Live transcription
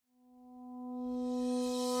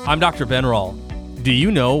I'm Dr. Ben Rall. Do you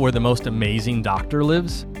know where the most amazing doctor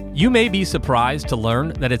lives? You may be surprised to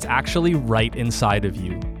learn that it's actually right inside of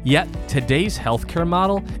you. Yet, today's healthcare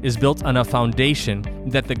model is built on a foundation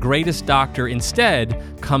that the greatest doctor instead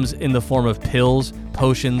comes in the form of pills,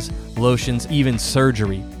 potions, lotions, even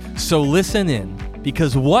surgery. So listen in,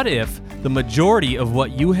 because what if the majority of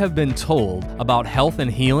what you have been told about health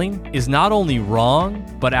and healing is not only wrong,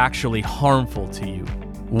 but actually harmful to you?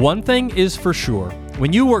 One thing is for sure.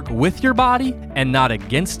 When you work with your body and not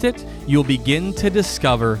against it, you'll begin to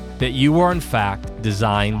discover that you are in fact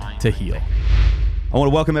designed to heal. I want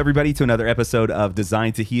to welcome everybody to another episode of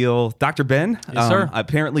Designed to Heal. Dr. Ben, yes, sir.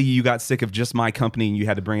 Apparently you got sick of just my company and you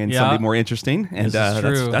had to bring in somebody more interesting. And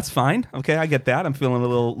that's fine. Okay, I get that. I'm feeling a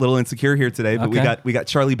little insecure here today, but we got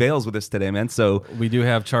Charlie Bales with us today, man. So we do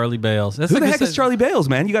have Charlie Bales. Who the heck is Charlie Bales,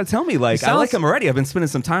 man? You got to tell me. I like him already. I've been spending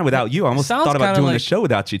some time without you. I almost thought about doing the show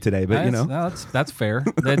without you today, but you know. No, that's fair.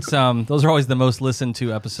 That's those are always the most listened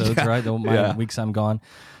to episodes, right? The weeks I'm gone.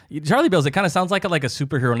 Charlie Bales, it kind of sounds like a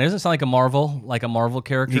superhero. And it doesn't sound like a Marvel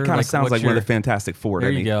character. He kind of sounds like one of the Fantastic Four.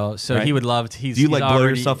 There you go. So right? He would love to. Do you blow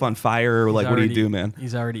yourself on fire, or what do you do, man?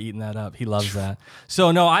 He's already eating that up. He loves that.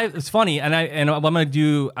 So no, it's funny, and what I'm gonna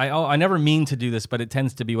do. I never mean to do this, but it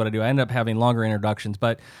tends to be what I do. I end up having longer introductions.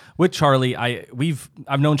 But with Charlie,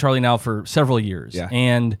 I've known Charlie now for several years,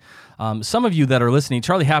 and some of you that are listening,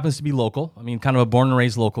 Charlie happens to be local. I mean, kind of a born and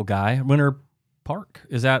raised local guy. Winter Park,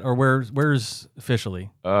 is that, or where's officially?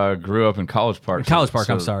 Grew up in College Park. College Park,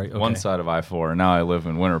 I'm sorry. Okay. One side of I-4. Now I live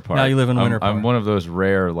in Winter Park. Now you live in Winter Park. I'm one of those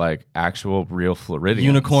rare, actual real Floridians.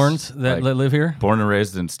 Unicorns that live here? Born and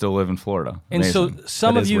raised and still live in Florida. Amazing. And so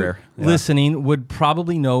some of you listening would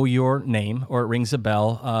probably know your name, or it rings a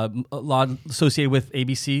bell. A lot associated with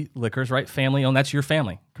ABC Liquors, right? Family owned. That's your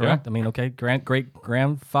family, correct? Yeah. I mean, okay,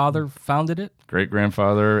 great-grandfather founded it?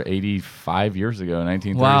 Great-grandfather 85 years ago,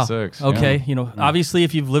 1936. Wow. Okay. Obviously,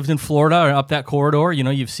 if you've lived in Florida or up that corridor,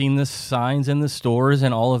 you've seen the signs in the stores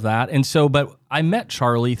and all of that. And so, but I met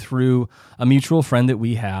Charlie through a mutual friend that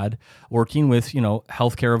we had working with,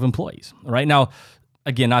 healthcare of employees. Right now,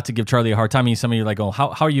 again, not to give Charlie a hard time. I mean, some of you are like, oh,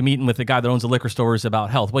 how are you meeting with the guy that owns the liquor stores about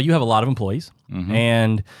health? Well, you have a lot of employees,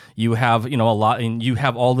 and you have, a lot, and you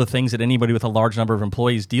have all the things that anybody with a large number of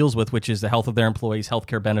employees deals with, which is the health of their employees,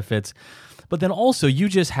 healthcare benefits. But then also, you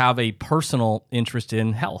just have a personal interest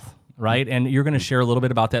in health, right? And you're going to share a little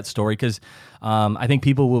bit about that story, because I think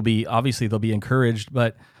people will be, obviously, they'll be encouraged,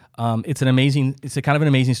 but it's a kind of an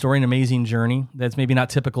amazing story, an amazing journey that's maybe not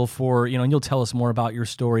typical for, and you'll tell us more about your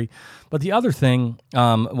story. But the other thing,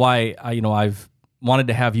 why I've wanted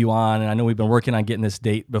to have you on, and I know we've been working on getting this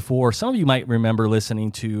date before. Some of you might remember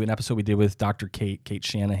listening to an episode we did with Dr. Kate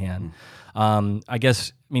Shanahan.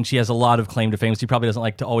 She has a lot of claim to fame. She probably doesn't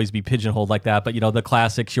like to always be pigeonholed like that, but the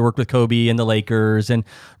classics. She worked with Kobe and the Lakers and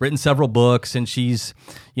written several books, and she's,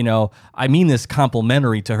 I mean this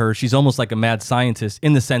complimentary to her. She's almost like a mad scientist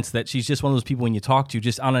in the sense that she's just one of those people when you talk to,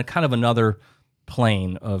 just on a kind of another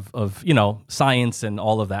plane of science and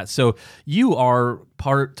all of that. So you are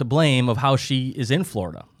part to blame of how she is in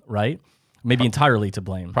Florida, right? Maybe entirely to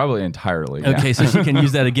blame. Probably entirely. Okay, yeah. So she can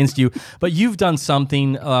use that against you. But you've done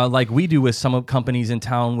something like we do with some companies in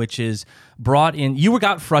town, which is brought in. You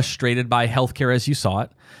got frustrated by healthcare as you saw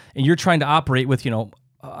it, and you're trying to operate with,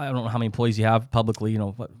 I don't know how many employees you have publicly.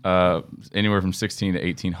 Anywhere from 16 to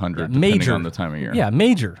 1,800, depending on the time of year. Yeah,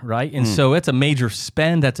 major, right? And so it's a major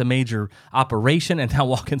spend. That's a major operation. And now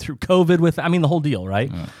walking through COVID with, the whole deal,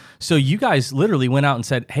 right? Yeah. So you guys literally went out and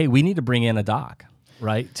said, hey, we need to bring in a doc,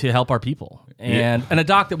 right, to help our people. And a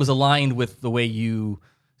doc that was aligned with the way you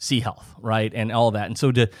see health, right, and all of that. And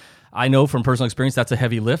so I know from personal experience that's a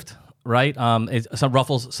heavy lift, right? It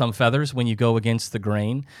ruffles some feathers when you go against the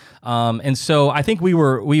grain. And so I think we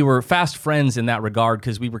were fast friends in that regard,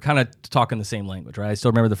 because we were kind of talking the same language, right? I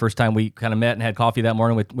still remember the first time we kind of met and had coffee that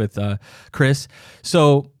morning with Chris.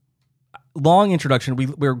 So long introduction.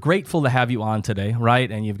 We're grateful to have you on today, right?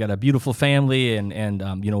 And you've got a beautiful family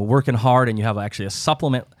and working hard, and you have actually a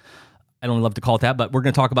supplement. I don't love to call it that, but we're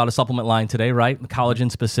going to talk about a supplement line today, right?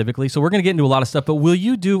 Collagen specifically. So we're going to get into a lot of stuff, but will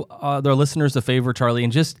you do the listeners a favor, Charlie,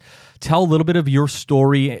 and just tell a little bit of your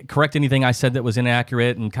story, correct anything I said that was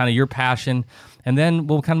inaccurate, and kind of your passion, and then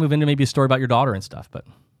we'll kind of move into maybe a story about your daughter and stuff, but...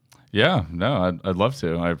 Yeah, no, I'd love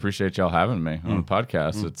to. I appreciate y'all having me on the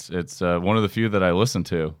podcast. It's one of the few that I listen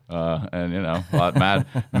to, and a lot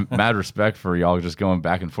mad respect for y'all just going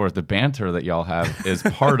back and forth. The banter that y'all have is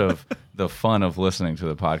part of the fun of listening to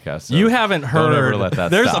the podcast. So you haven't heard. Don't ever let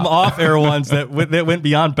that there's stop. some off-air ones that went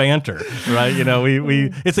beyond banter, right? You know,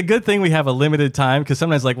 we it's a good thing we have a limited time, because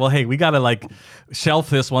sometimes like, well, hey, we got to like shelf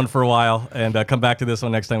this one for a while and come back to this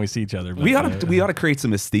one next time we see each other. But, we ought to create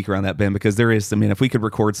some mystique around that, Ben, because there is. I mean, if we could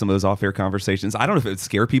record some of those off-air conversations, I don't know if it would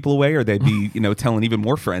scare people away or they'd be telling even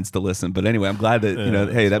more friends to listen. But anyway, I'm glad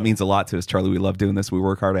that hey, that means a lot to us, Charlie. We love doing this. We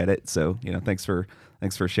work hard at it. So thanks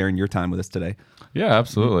for sharing your time with us today. Yeah,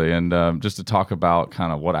 absolutely. And just to talk about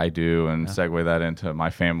kind of what I do and segue that into my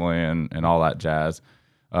family and all that jazz.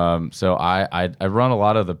 So I run a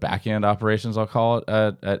lot of the back end operations, I'll call it,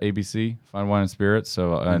 at ABC, Fine Wine and Spirits.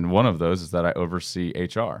 So, and one of those is that I oversee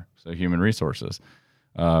HR, so human resources.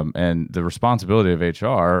 And the responsibility of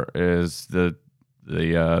HR is the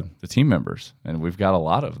team members, and we've got a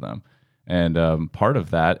lot of them. And part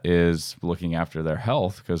of that is looking after their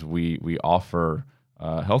health, because we offer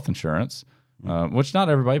health insurance, which not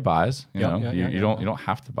everybody buys. You don't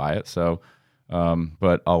have to buy it. So,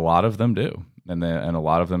 but a lot of them do, and a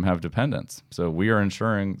lot of them have dependents. So we are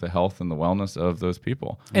ensuring the health and the wellness of those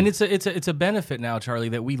people. And it's a benefit now, Charlie,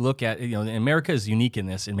 that we look at. America is unique in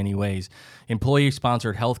this in many ways.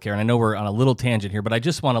 Employee-sponsored healthcare, and I know we're on a little tangent here, but I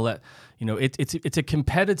just want to let it's a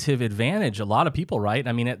competitive advantage. A lot of people, right?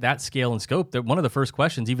 I mean, at that scale and scope, one of the first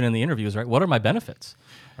questions, even in the interview, is right. What are my benefits?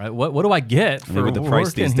 Right? What do I get for with the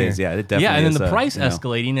price these days? Yeah, it definitely. Yeah, and then is, the price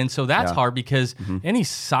escalating, and so that's hard because any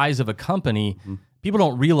size of a company, people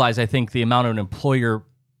don't realize, I think, the amount an employer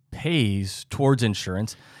pays towards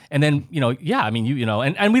insurance. And then,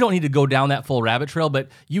 and we don't need to go down that full rabbit trail, but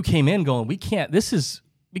you came in going, we can't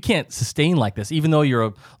sustain like this, even though you're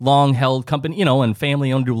a long-held company, and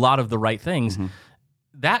family-owned, do a lot of the right things.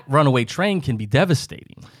 That runaway train can be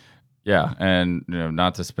devastating. Yeah, and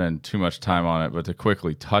not to spend too much time on it, but to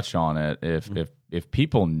quickly touch on it, if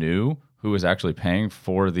people knew who was actually paying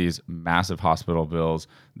for these massive hospital bills,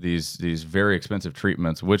 these very expensive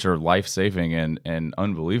treatments, which are life-saving and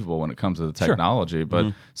unbelievable when it comes to the technology,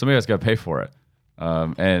 but somebody has got to pay for it.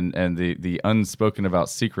 And the unspoken about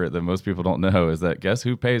secret that most people don't know is that guess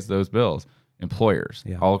who pays those bills? Employers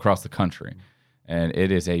all across the country. And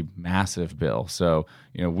it is a massive bill. So,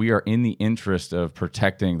 we are in the interest of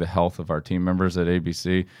protecting the health of our team members at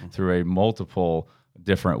ABC through a multiple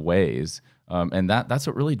different ways. And that's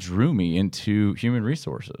what really drew me into human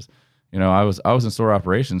resources. I was in store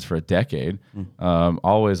operations for a decade,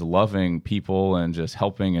 always loving people and just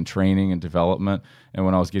helping and training and development. And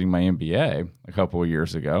when I was getting my MBA a couple of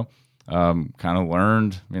years ago, kind of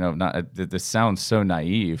learned, this sounds so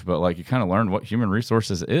naive, but like you kind of learned what human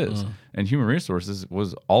resources is. And human resources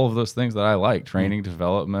was all of those things that I like: training,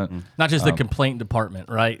 development. Not just the complaint department,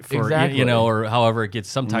 right? For, exactly. Or however it gets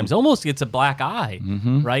sometimes, almost gets a black eye,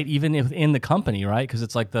 right? Even in the company, right? Because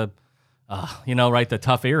it's like the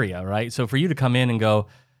tough area, right? So for you to come in and go,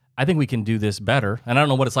 I think we can do this better. And I don't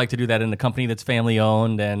know what it's like to do that in a company that's family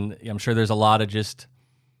owned, and I'm sure there's a lot of just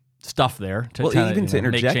stuff there. To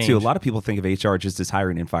interject too, a lot of people think of HR just as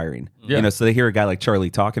hiring and firing. Yeah. So they hear a guy like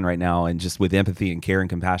Charlie talking right now, and just with empathy and care and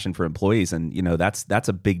compassion for employees, and that's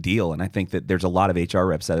a big deal. And I think that there's a lot of HR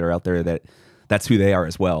reps that are out there that's who they are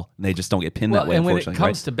as well. And they just don't get pinned that way. And when it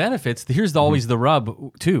comes to benefits, here's always the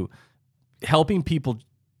rub too: helping people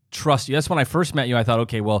trust you. That's when I first met you. I thought,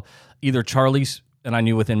 okay, well, either Charlie's, and I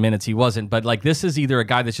knew within minutes he wasn't, but like this is either a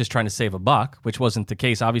guy that's just trying to save a buck, which wasn't the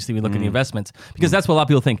case. Obviously, we look at the investments, because that's what a lot of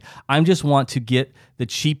people think. I just want to get the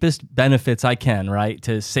cheapest benefits I can, right,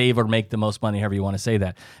 to save or make the most money, however you want to say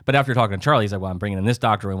that. But after talking to Charlie, he's like, well, I'm bringing in this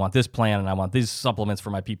doctor, I want this plan, and I want these supplements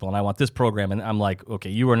for my people, and I want this program. And I'm like,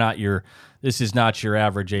 okay, this is not your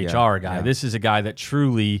average HR guy. Yeah. This is a guy that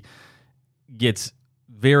truly gets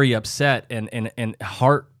very upset and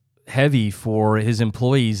heart heavy for his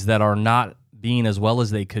employees that are not being as well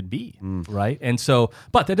as they could be, right? And so,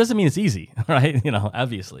 but that doesn't mean it's easy, right?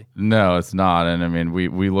 Obviously. No, it's not. And I mean,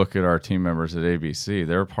 we look at our team members at ABC,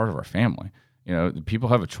 they're a part of our family. People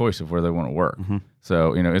have a choice of where they want to work.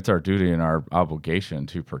 So, it's our duty and our obligation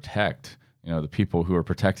to protect, the people who are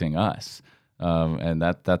protecting us. And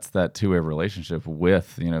that's that two-way relationship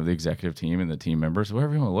with, the executive team and the team members,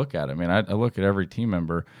 whoever you want to look at it. I mean, I look at every team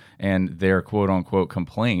member and their quote unquote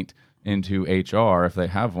complaint into HR, if they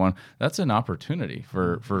have one. That's an opportunity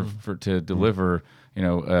for to deliver,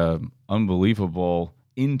 unbelievable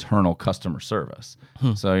internal customer service.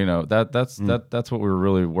 So, that's what we were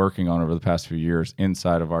really working on over the past few years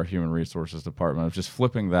inside of our human resources department, of just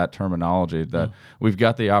flipping that terminology that we've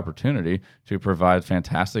got the opportunity to provide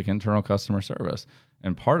fantastic internal customer service.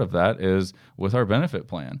 And part of that is with our benefit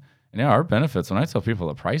plan. And yeah, our benefits, when I tell people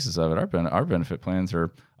the prices of it, our benefit plans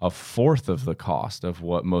are a fourth of the cost of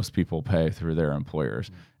what most people pay through their employers.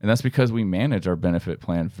 And that's because we manage our benefit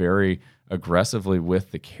plan very aggressively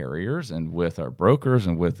with the carriers and with our brokers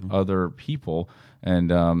and with other people.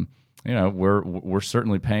 And, we're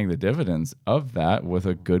certainly paying the dividends of that with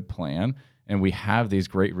a good plan. And we have these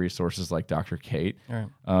great resources like Dr. Kate. Right.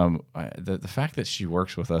 The fact that she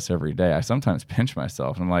works with us every day, I sometimes pinch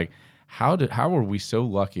myself. And I'm like, how were we so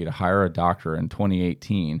lucky to hire a doctor in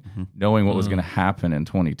 2018, knowing what was going to happen in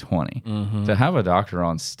 2020? To have a doctor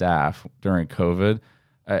on staff during COVID,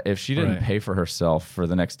 if she didn't pay for herself for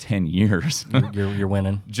the next 10 years, you're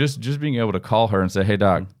winning. Just being able to call her and say, "Hey,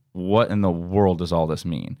 doc, what in the world does all this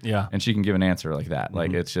mean?" Yeah. And she can give an answer like that.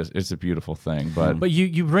 Like it's a beautiful thing. But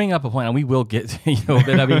you bring up a point, and we will get but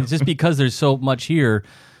I mean, just because there's so much here.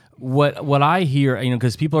 What I hear,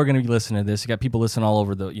 because people are going to be listening to this. You got people listening all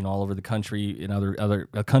over the country, in other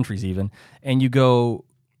countries even, and you go,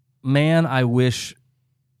 man, I wish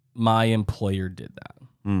my employer did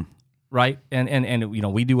that, right? And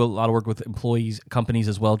we do a lot of work with companies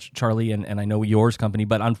as well, Charlie, and I know yours company,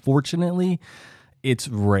 but unfortunately, it's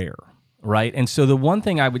rare. Right. And so the one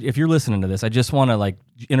thing if you're listening to this, I just want to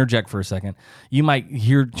interject for a second. You might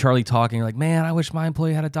hear Charlie talking, you're like, man, I wish my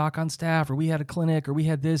employee had a doc on staff, or we had a clinic, or we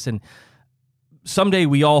had this. And someday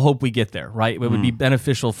we all hope we get there, right? It would be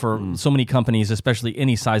beneficial for so many companies, especially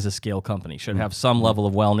any size of scale company, should have some level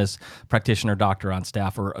of wellness practitioner, doctor on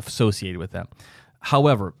staff or associated with them.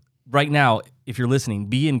 However, right now, if you're listening,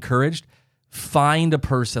 be encouraged. Find a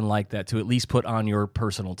person like that to at least put on your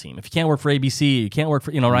personal team. If you can't work for ABC, you can't work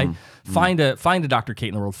for, right? Find a Dr. Kate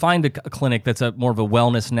in the world. Find a clinic that's more of a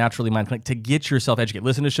wellness, naturally minded clinic to get yourself educated.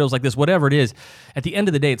 Listen to shows like this, whatever it is. At the end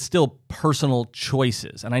of the day, it's still personal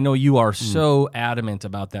choices. And I know you are so adamant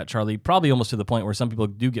about that, Charlie, probably almost to the point where some people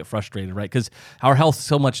do get frustrated, right? Because our health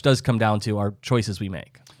so much does come down to our choices we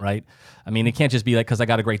make, right? I mean, it can't just be like, because I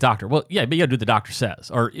got a great doctor. Well, yeah, but you got to do what the doctor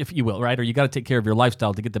says, or if you will, right? Or you got to take care of your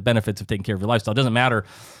lifestyle to get the benefits of taking care of your lifestyle. It doesn't matter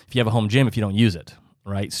if you have a home gym if you don't use it,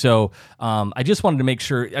 right? So I just wanted to make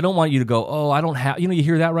sure, I don't want you to go, oh, I don't have, you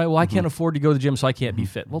hear that, right? Well, I can't afford to go to the gym, so I can't be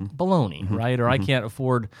fit. Well, baloney, right? Or I can't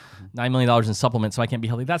afford $9 million in supplements, so I can't be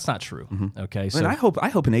healthy. That's not true, okay? So and I hope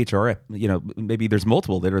an HR rep, maybe there's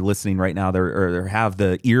multiple that are listening right now, or have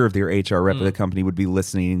the ear of their HR rep of the company would be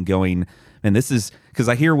listening and going, and this is, because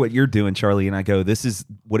I hear what you're doing, Charlie, and I go, this is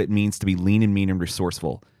what it means to be lean and mean and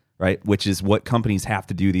resourceful, right? Which is what companies have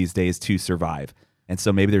to do these days to survive. And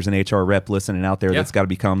so maybe there's an HR rep listening out there that's got to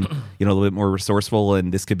become, a little bit more resourceful,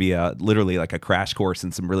 and this could be literally like a crash course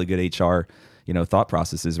in some really good HR, thought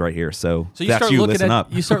processes right here. So you that's start you, looking listen at,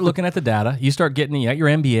 up. You start looking at the data. You start getting at your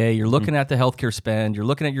MBA. You're looking at the healthcare spend. You're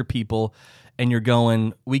looking at your people, and you're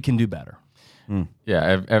going, we can do better.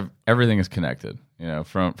 Yeah, everything is connected.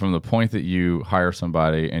 From the point that you hire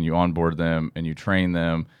somebody and you onboard them and you train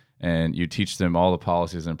them and you teach them all the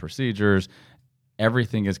policies and procedures,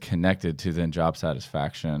 everything is connected to then job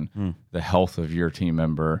satisfaction, the health of your team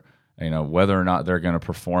member. Whether or not they're going to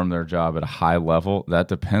perform their job at a high level, that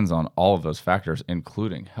depends on all of those factors,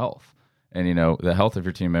 including health. And the health of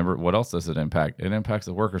your team member, what else does it impact? It impacts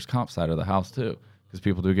the workers' comp side of the house too, because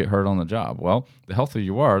people do get hurt on the job. Well, the healthier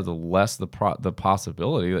you are, the less the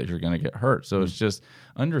possibility that you're going to get hurt. So it's just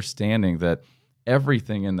understanding that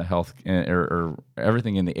everything in the health or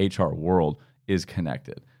everything in the HR world is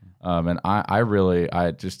connected. And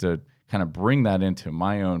I just to kind of bring that into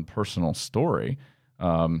my own personal story,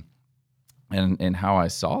 and how I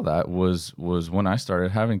saw that was when I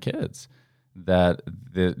started having kids. That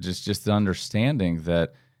just the understanding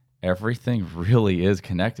that everything really is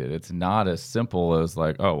connected. It's not as simple as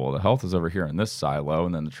like, oh, well, the health is over here in this silo,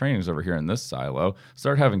 and then the training is over here in this silo.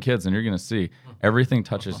 Start having kids, and you're going to see everything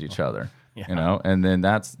touches each other. And then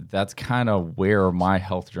that's kind of where my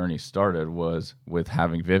health journey started, was with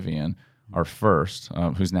having Vivian, our first,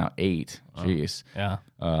 who's now 8. Jeez. Yeah.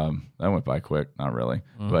 That went by quick. Not really.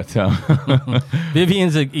 But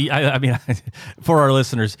Vivian's for our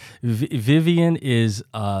listeners, Vivian is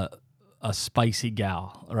a spicy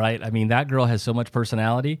gal, right? I mean, that girl has so much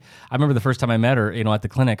personality. I remember the first time I met her, at the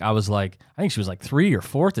clinic, I was like, I think she was like 3 or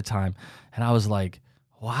 4 at the time. And I was like,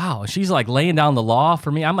 wow, she's like laying down the law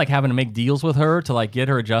for me. I'm like having to make deals with her to like get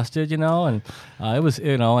her adjusted, and it was,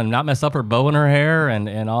 and not mess up her bow in her hair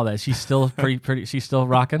and all that. She's still pretty. She's still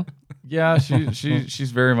rocking. Yeah,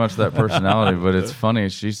 she's very much that personality, but it's funny.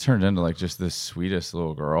 She's turned into like just the sweetest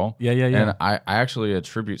little girl. Yeah. And I actually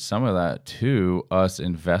attribute some of that to us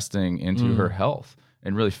investing into her health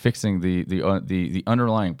and really fixing the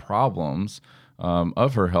underlying problems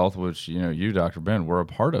of her health, which you, Dr. Ben, were a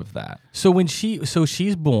part of that. So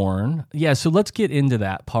she's born. Yeah. So let's get into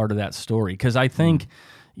that part of that story, because I think,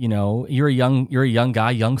 you're a young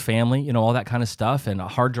guy, young family, all that kind of stuff, and a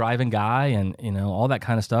hard driving guy, and all that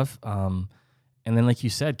kind of stuff. And then, like you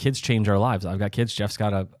said, kids change our lives. I've got kids. Jeff's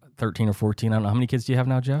got a 13 or 14. I don't know. How many kids do you have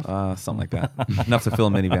now, Jeff? Something like that. Enough to fill a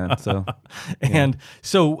minivan. So, And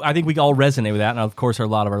so I think we all resonate with that. And of course, a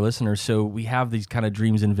lot of our listeners. So we have these kind of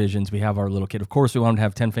dreams and visions. We have our little kid. Of course, we want him to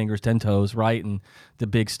have 10 fingers, 10 toes, right? And the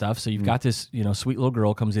big stuff. So you've got this, sweet little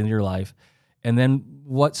girl comes into your life. And then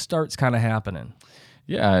what starts kind of happening?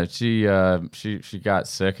 Yeah, she got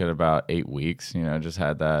sick at about 8 weeks. Just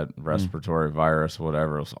had that respiratory virus,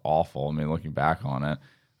 whatever. It was awful. I mean, looking back on it.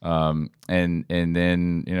 And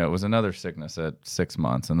then, it was another sickness at 6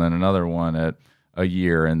 months, and then another one at a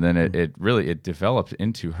year. And then it developed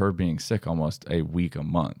into her being sick almost a week, a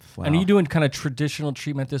month. Wow. And are you doing kind of traditional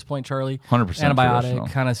treatment at this point, Charlie? 100%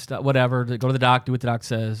 antibiotic kind of stuff, whatever, to go to the doctor, do what the doc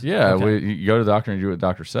says. Yeah. Okay. You go to the doctor and do what the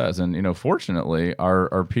doctor says. And, fortunately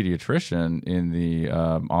our pediatrician in the,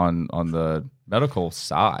 on the medical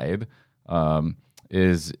side,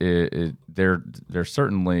 they're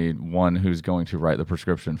certainly one who's going to write the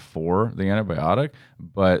prescription for the antibiotic,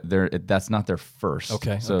 but that's not their first.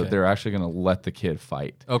 Okay. So they're actually going to let the kid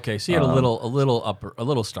fight. Okay. So you had a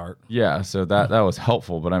little start. Yeah. So that was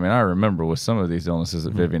helpful. But I mean, I remember with some of these illnesses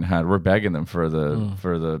that Vivian had, we're begging them for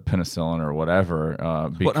the penicillin or whatever.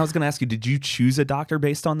 Well, I was going to ask you, did you choose a doctor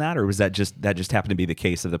based on that, or was that just happened to be the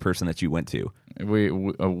case of the person that you went to?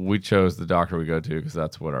 We chose the doctor we go to because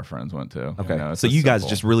that's what our friends went to. Okay. So you guys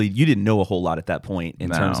just you didn't know a whole lot at that point in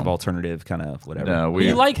terms of alternative kind of whatever. No,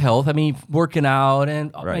 you like health. I mean, working out,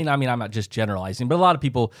 and right. I mean, I'm not just generalizing, but a lot of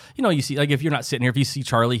people, you see, like if you're not sitting here, if you see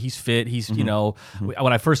Charlie, he's fit. He's,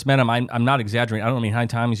 when I first met him, I'm not exaggerating. I don't mean how many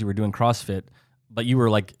times you were doing CrossFit, but you were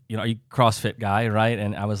like, you CrossFit guy, right?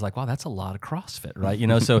 And I was like, wow, that's a lot of CrossFit, right?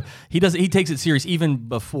 So he takes it serious even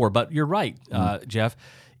before. But you're right, Jeff.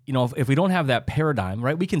 If we don't have that paradigm,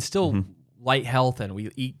 right, we can still light health and we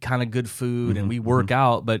eat kind of good food and we work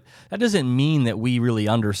out, but that doesn't mean that we really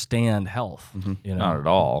understand health. Not at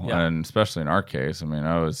all. Yeah. And especially in our case, I mean,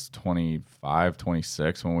 I was 25,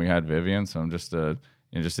 26 when we had Vivian, so I'm just a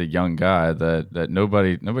young guy that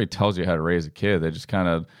nobody tells you how to raise a kid. They just kind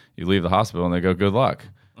of, you leave the hospital and they go, good luck.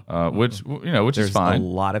 Which There's is fine. A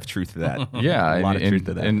lot of truth to that. Yeah, a lot of truth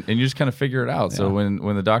to that. And you just kind of figure it out. Yeah. So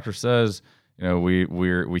when the doctor says,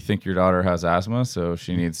 we think your daughter has asthma, so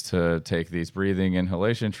she needs to take these breathing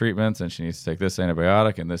inhalation treatments, and she needs to take this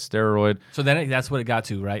antibiotic and this steroid. So then that's what it got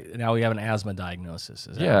to, right? Now we have an asthma diagnosis.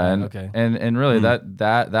 Is that right? And really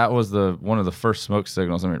that was one of the first smoke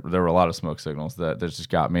signals. I mean, there were a lot of smoke signals that just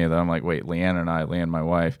got me. That I'm like, wait, Leanne, my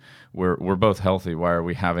wife, we're both healthy. Why are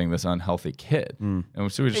we having this unhealthy kid?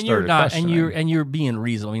 And so we just started questioning. And you're being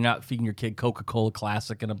reasonable. You're not feeding your kid Coca-Cola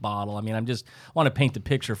Classic in a bottle. I mean, I just want to paint the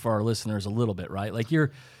picture for our listeners a little bit, right? Like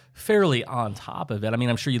you're fairly on top of it. I mean,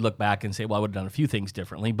 I'm sure you look back and say, well, I would have done a few things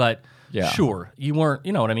differently, but sure, you weren't,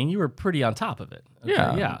 you know what I mean? You were pretty on top of it. Okay,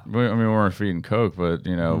 yeah. I mean, we weren't feeding Coke, but,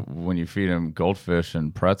 when you feed them goldfish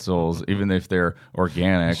and pretzels, even if they're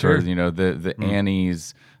organic or, the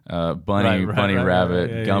Annie's bunny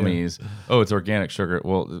rabbit gummies, it's organic sugar.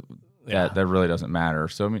 Well, that really doesn't matter.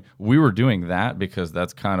 So, I mean, we were doing that because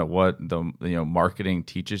that's kind of what the marketing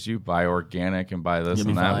teaches you, buy organic and buy this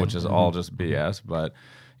and that, which is all just BS. But,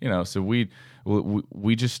 so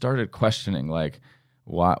we just started questioning, like,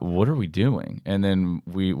 what are we doing? And then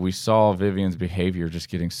we saw Vivian's behavior just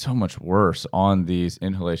getting so much worse on these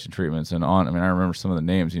inhalation treatments and I remember some of the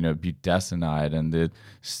names, budesonide and the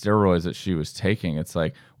steroids that she was taking. It's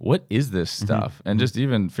like, what is this stuff? And just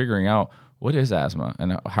even figuring out, what is asthma,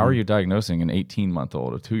 and how are you diagnosing an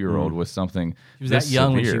 18-month-old, a 2-year-old with something? She was that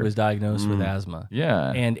young when she was diagnosed with asthma.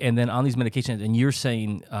 Yeah, and then on these medications, and you're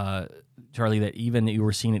saying, Charlie, that even you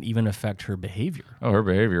were seeing it even affect her behavior. Oh, her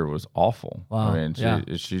behavior was awful. Wow. I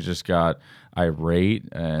mean, she just got irate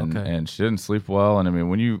and she didn't sleep well. And I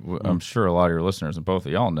mean, I'm sure a lot of your listeners and both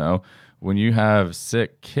of y'all know, when you have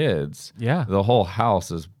sick kids, the whole house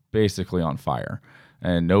is basically on fire.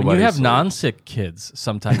 And nobody. You have non-sick kids.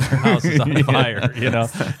 Sometimes your house is on fire.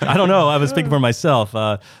 I don't know. I was speaking for myself,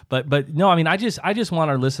 but no. I mean, I just want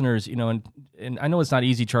our listeners, and I know it's not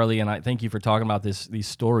easy, Charlie, and I thank you for talking about these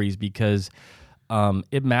stories because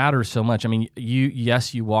it matters so much. I mean,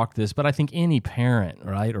 you walk this, but I think any parent,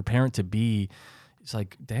 right, or parent to be, it's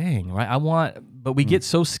like, dang, right. But we get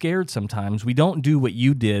so scared sometimes. We don't do what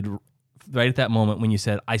you did right at that moment when you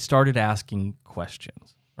said, I started asking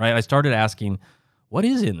questions, right? I started asking, what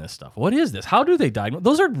is in this stuff? What is this? How do they diagnose?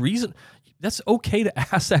 Those are reasons. That's okay to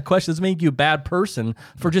ask that question. It doesn't make you a bad person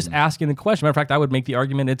for just asking the question. Matter of fact, I would make the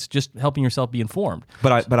argument it's just helping yourself be informed.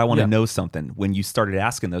 But I want to know something. When you started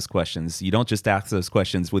asking those questions, you don't just ask those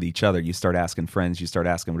questions with each other. You start asking friends. You start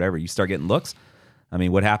asking whatever. You start getting looks. I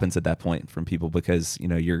mean, what happens at that point from people? Because,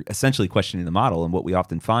 you're essentially questioning the model. And what we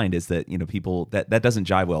often find is that, people, that doesn't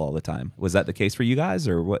jive well all the time. Was that the case for you guys,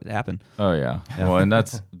 or what happened? Oh, yeah. Well, and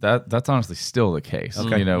that's honestly still the case.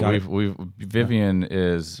 Okay. Vivian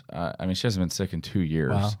is, she hasn't been sick in 2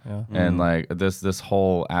 years. Wow. Yeah. And like this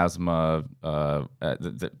whole asthma,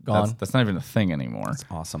 that's not even a thing ananymore. That's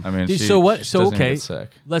awesome. I mean, Dude, she okay, doesn't even get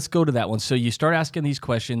sick. let's go to that one. So you start asking these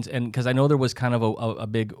questions, and because I know there was kind of a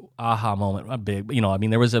big aha moment,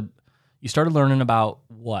 you started learning about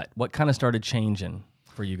what kind of started changing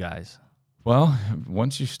for you guys. Well,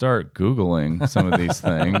 once you start Googling some of these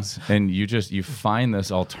things and you find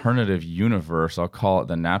this alternative universe, I'll call it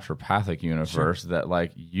the naturopathic universe, that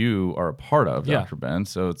like you are a part of, Dr. Ben.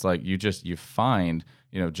 So it's like you find,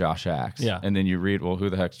 Josh Axe. Yeah. And then you read, well, who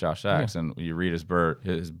the heck's Josh Axe? Yeah. And you read his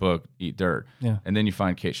book, Eat Dirt. Yeah. And then you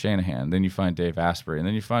find Kate Shanahan. Then you find Dave Asprey. And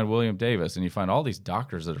then you find William Davis. And you find all these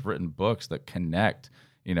doctors that have written books that connect,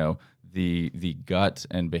 the gut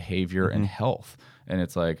and behavior and health. And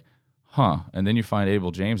it's like, and then you find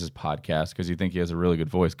Abel James's podcast because you think he has a really good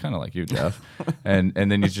voice, kind of like you, Jeff. and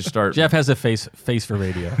then you just start. Jeff has a face for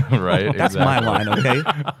radio, right? That's my line, okay?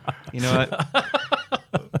 You know what?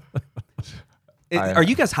 Are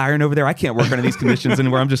you guys hiring over there? I can't work under these conditions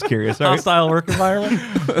anymore. I'm just curious. Hostile work environment.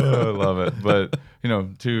 I love it. But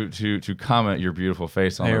to comment your beautiful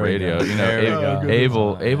face on the radio,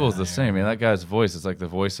 Abel's the same. I mean, that guy's voice is like the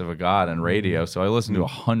voice of a god in radio. So I listened to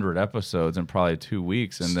 100 episodes in probably 2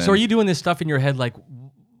 weeks, and then. So are you doing this stuff in your head like,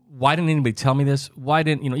 why didn't anybody tell me this? Why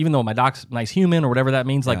didn't even though my doc's a nice human or whatever that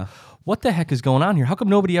means, like. What the heck is going on here? How come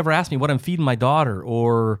nobody ever asked me what I'm feeding my daughter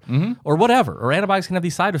or whatever? Or antibiotics can have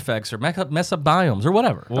these side effects or mess up biomes or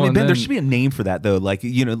whatever. Well, Ben, there should be a name for that, though. Like,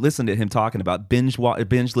 listen to him talking about binge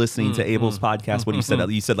listening to Abel's podcast. What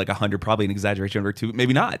you said, like 100, probably an exaggeration, or 2,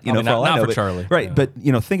 maybe not. For all I know. For Charlie. Right. Yeah.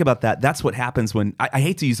 But, think about that. That's what happens when, I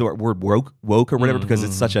hate to use the word woke or whatever, because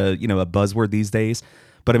it's such a, a buzzword these days.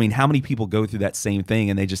 But I mean, how many people go through that same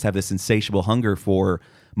thing and they just have this insatiable hunger for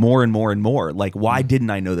more and more and more? Like, why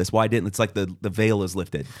didn't I know this? Why didn't? It's like the veil is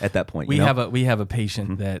lifted at that point. We have a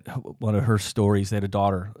patient that one of her stories, they had a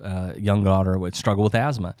daughter, young daughter, would struggle with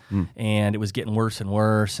asthma, and it was getting worse and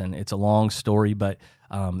worse. And it's a long story, but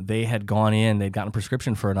they had gone in, they'd gotten a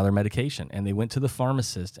prescription for another medication, and they went to the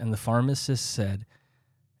pharmacist, and the pharmacist said,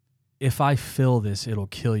 "If I fill this, it'll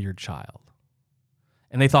kill your child."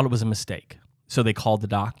 And they thought it was a mistake. So they called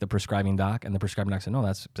the prescribing doc, and the prescribing doc said, "No,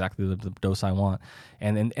 that's exactly the dose I want."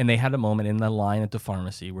 And they had a moment in the line at the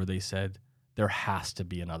pharmacy where they said, "There has to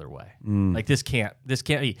be another way. Like this can't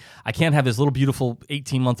be. I can't have this little beautiful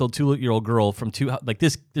 18-month-old, 2-year-old girl from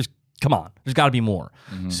this. Come on, there's got to be more."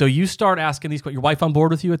 So you start asking these questions. Your wife on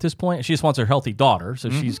board with you at this point? She just wants her healthy daughter, so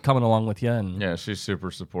she's coming along with you. And yeah, she's super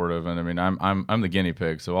supportive. And I mean, I'm the guinea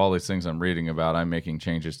pig. So all these things I'm reading about, I'm making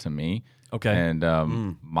changes to me. Okay.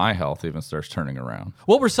 And my health even starts turning around.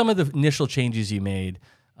 What were some of the initial changes you made?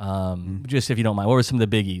 Just if you don't mind, what were some of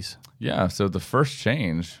the biggies? Yeah, so the first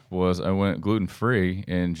change was I went gluten-free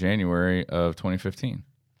in January of 2015.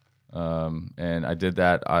 And I did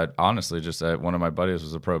that, I honestly just, one of my buddies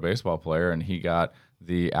was a pro baseball player, and he got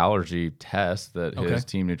the allergy test that his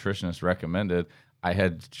team nutritionist recommended. I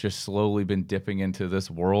had just slowly been dipping into this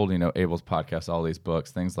world, Abel's podcast, all these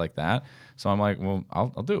books, things like that. So I'm like, well,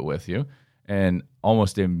 I'll do it with you. And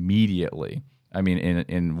almost immediately, I mean,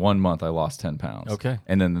 in 1 month, I lost 10 pounds. Okay.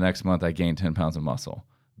 And then the next month, I gained 10 pounds of muscle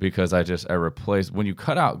because I replaced, when you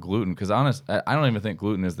cut out gluten, because I don't even think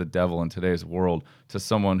gluten is the devil in today's world to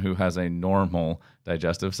someone who has a normal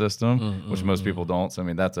digestive system, which most people don't. So, I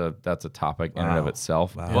mean, that's a topic in and of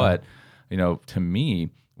itself. Wow. But, to me,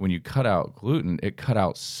 when you cut out gluten, it cut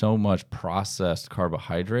out so much processed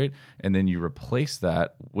carbohydrate, and then you replace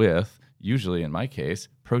that with, usually in my case,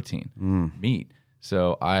 protein, meat.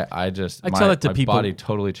 So I tell that to people, body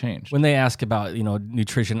totally changed when they ask about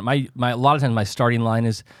nutrition. My a lot of times my starting line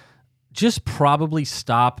is just probably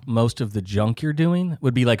stop most of the junk you're doing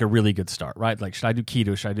would be like a really good start, right? Like, should I do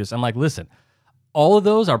keto? Should I do this? I'm like, listen, all of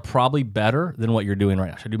those are probably better than what you're doing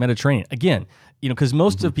right now. Should I do Mediterranean? Again, because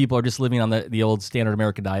most of people are just living on the old standard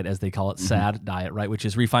American diet, as they call it, SAD diet, right? Which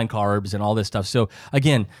is refined carbs and all this stuff. So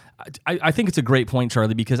again, I think it's a great point,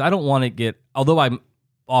 Charlie, because I don't want to get, although I'm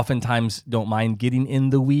oftentimes don't mind getting in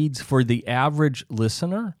the weeds, for the average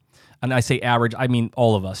listener, and I say average, I mean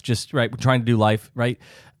all of us, just right, we're trying to do life, right?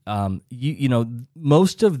 you know,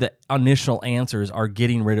 most of the initial answers are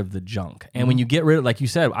getting rid of the junk. And when you get rid of, like you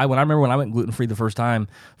said, when I remember when I went gluten free the first time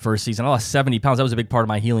for a season, I lost 70 pounds. That was a big part of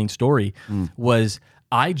my healing story.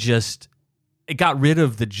 It got rid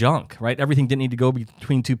of the junk, right? Everything didn't need to go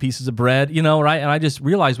between two pieces of bread, you know, right? And I just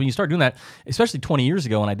realized when you start doing that, especially 20 years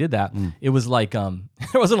ago when I did that, it was like there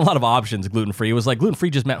wasn't a lot of options gluten-free. It was like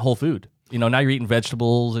gluten-free just meant whole food. You know, now you're eating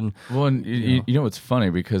vegetables and... Well, and you know it's funny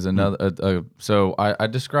because so I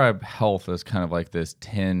describe health as kind of like this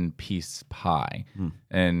 10-piece pie,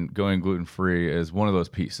 and going gluten-free is one of those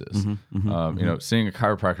pieces. You know, seeing a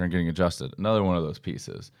chiropractor and getting adjusted, another one of those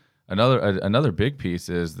pieces. Another big piece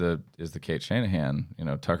is the Kate Shanahan, you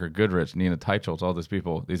know, Tucker Goodrich, Nina Teicholz, all these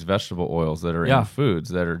people, these vegetable oils that are in foods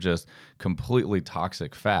that are just completely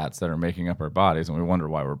toxic fats that are making up our bodies, and we wonder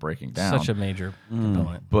why we're breaking down. Such a major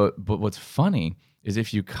component. But what's funny is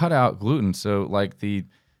if you cut out gluten, so like the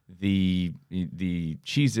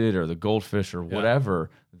Cheez-It or the Goldfish or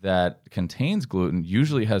whatever that contains gluten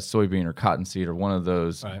usually has soybean or cottonseed or one of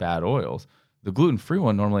those bad oils. The gluten-free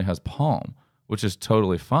one normally has palm, which is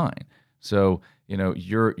totally fine. So, you know,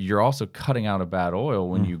 you're also cutting out a bad oil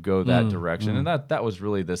when you go that direction. And that was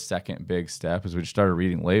really the second big step as we started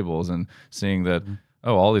reading labels and seeing that,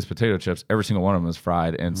 all these potato chips, every single one of them is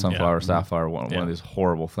fried in sunflower, safflower, one of these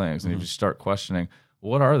horrible things. And you just start questioning,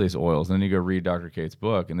 what are these oils? And then you go read Dr. Kate's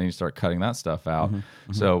book, and then you start cutting that stuff out.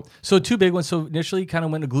 So two big ones. So initially kind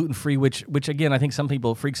of went to gluten-free, which again, I think some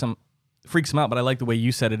people freaks them out, but I like the way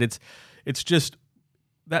you said it. It's just...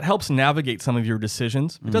 that helps navigate some of your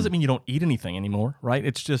decisions. It doesn't mean you don't eat anything anymore, right?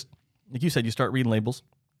 It's just, like you said, you start reading labels,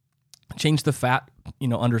 change the fat, you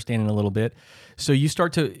know, understanding a little bit. So you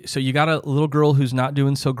got a little girl who's not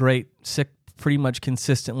doing so great, sick pretty much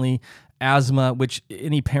consistently, asthma, which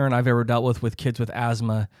any parent I've ever dealt with kids with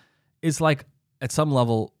asthma is like, at some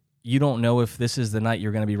level, you don't know if this is the night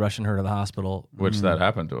you're going to be rushing her to the hospital, which that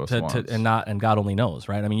happened to us once. And God only knows,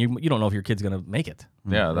 right? I mean, you don't know if your kid's going to make it.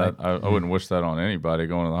 Yeah, right? I wouldn't wish that on anybody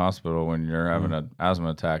going to the hospital when you're having an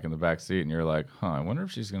asthma attack in the back seat and you're like, I wonder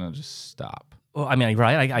if she's going to just stop. Well, I mean,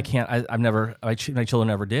 right? I can't. My children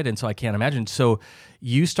never did, and so I can't imagine. So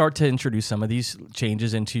you start to introduce some of these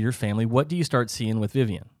changes into your family. What do you start seeing with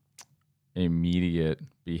Vivian? Immediate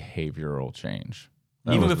behavioral change.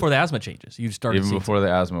 Even before the asthma changes, you started. Even before the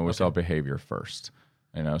asthma, we saw behavior first.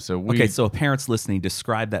 You know, so so parents listening,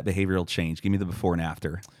 describe that behavioral change. Give me the before and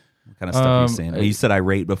after. What kind of stuff are you saying? You said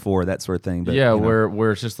irate before, that sort of thing. But, yeah,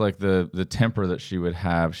 where it's just like the temper that she would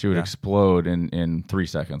have, she would explode in 3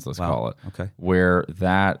 seconds. Let's call it. Okay. Where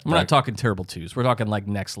that we're not talking terrible twos. We're talking like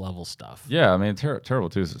next level stuff. Yeah, I mean, terrible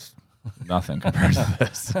twos is nothing compared to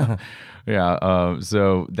this. Yeah,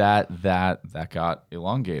 so that got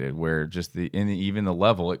elongated, where just even the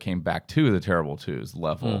level, it came back to the terrible twos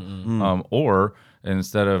level, or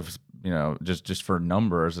instead of just for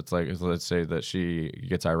numbers, it's like, let's say that she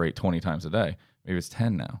gets irate 20 times a day, maybe it's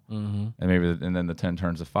 10 now, and then the 10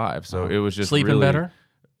 turns to 5. So it was just sleeping better.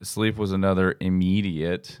 Sleep was another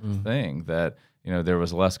immediate thing that there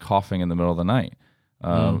was less coughing in the middle of the night.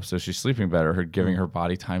 So she's sleeping better, giving her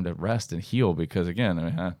body time to rest and heal, because again, I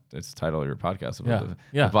mean, it's the title of your podcast.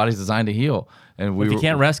 The body's designed to heal. And if you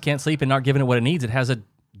can't rest, can't sleep, and not giving it what it needs, it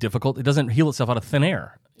doesn't heal itself out of thin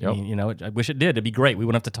air. Yep. I mean, I wish it did. It'd be great. We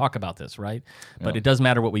wouldn't have to talk about this, right? But it does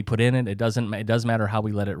matter what we put in it. It does matter how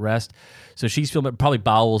we let it rest. So she's feeling, probably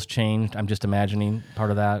bowels changed. I'm just imagining part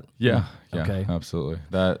of that. Yeah. Okay. Absolutely.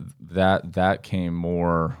 That came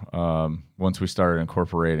more once we started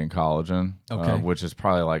incorporating collagen, which is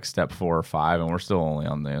probably like step 4 or 5, and we're still only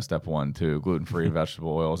on the step 1, 2, gluten-free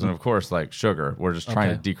vegetable oils, and of course, like sugar. We're just trying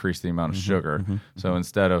to decrease the amount of sugar. So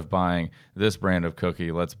instead of buying this brand of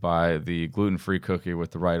cookie, let's buy the gluten-free cookie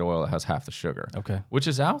with the right oil that has half the sugar. Okay. Which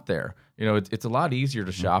is out there. It's a lot easier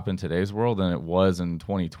to shop in today's world than it was in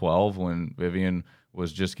 2012 when Vivian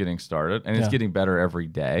was just getting started, and it's getting better every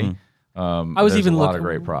day. I was even looking. A lot of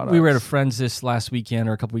great products. We were at a friend's this last weekend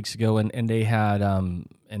or a couple weeks ago, and they had and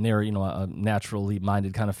they're a naturally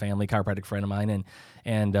minded kind of family, chiropractic friend of mine,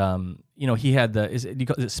 and he had is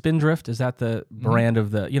it Spindrift? Is that the brand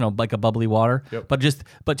of the like a bubbly water? Yep.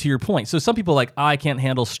 But to your point, so some people like, I can't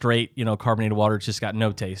handle straight carbonated water; it's just got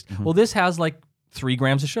no taste. Well, this has like 3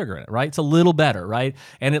 grams of sugar in it, right? It's a little better, right?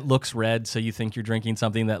 And it looks red, so you think you're drinking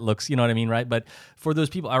something that looks, you know what I mean, right? But for those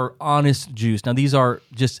people, our Honest juice, now these are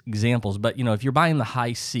just examples, but if you're buying the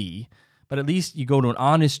high C, but at least you go to an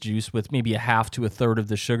Honest juice with maybe a half to a third of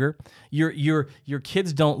the sugar, your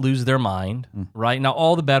kids don't lose their mind, right? Now,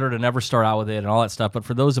 all the better to never start out with it and all that stuff, but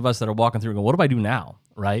for those of us that are walking through and go, what do I do now,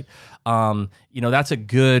 right? That's a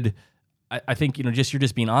good I think, you're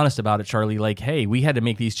just being honest about it, Charlie. Like, hey, we had to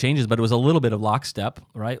make these changes, but it was a little bit of lockstep,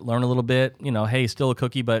 right? Learn a little bit, hey, still a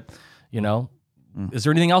cookie, but, is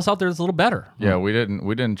there anything else out there that's a little better? Yeah, we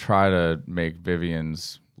didn't try to make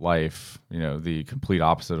Vivian's life, the complete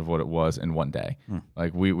opposite of what it was in one day.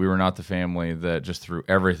 Like we were not the family that just threw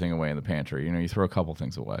everything away in the pantry. You throw a couple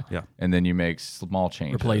things away, and then you make small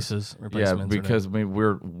changes, replacements. Yeah, because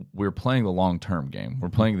we're playing the long term game. We're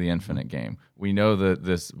playing the infinite game. We know that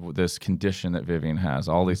this condition that Vivian has,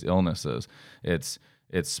 all these illnesses, it's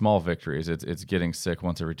small victories. It's getting sick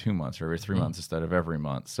once every 2 months or every 3 months instead of every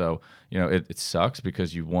month. So, it sucks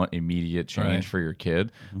because you want immediate change for your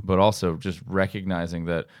kid, but also just recognizing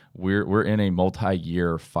that we're in a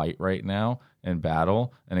multi-year fight right now and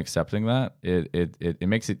battle, and accepting that it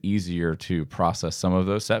makes it easier to process some of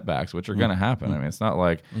those setbacks, which are going to happen. I mean, it's not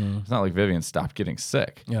like Vivian stopped getting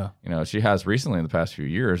sick. Yeah, she has recently in the past few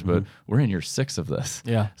years, but we're in year 6 of this.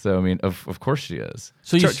 Yeah. So I mean, of course she is.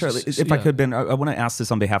 So Charlie, if I could, Ben, I want to ask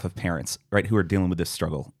this on behalf of parents, right, who are dealing with this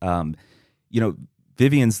struggle.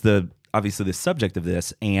 Vivian's obviously the subject of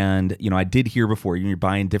this, and I did hear before, you're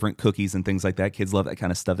buying different cookies and things like that. Kids love that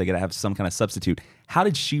kind of stuff. They got to have some kind of substitute. How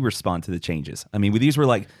did she respond to the changes? I mean, these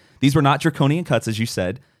were not draconian cuts, as you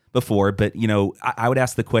said before, but I would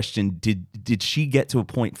ask the question: Did she get to a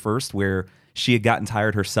point first where she had gotten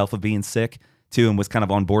tired herself of being sick too, and was kind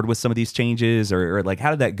of on board with some of these changes, or like how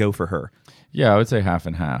did that go for her? Yeah, I would say half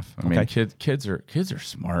and half. I mean, kids are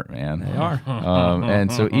smart, man. They are.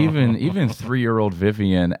 And so even 3-year-old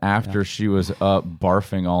Vivian, after she was up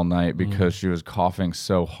barfing all night because she was coughing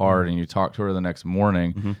so hard, and you talk to her the next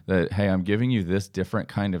morning that, hey, I'm giving you this different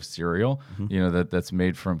kind of cereal, that's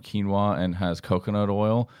made from quinoa and has coconut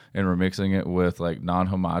oil, and we're mixing it with like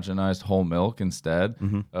non-homogenized whole milk instead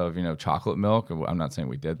of chocolate milk. I'm not saying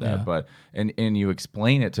we did that, but and you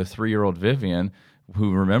explain it to 3-year-old Vivian,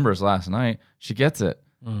 who remembers last night, she gets it.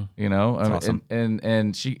 Awesome.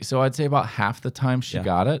 And she, so I'd say about half the time she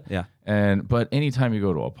got it. Yeah. But anytime you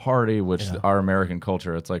go to a party, which our American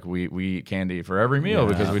culture, it's like we eat candy for every meal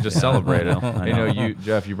because we just celebrate it.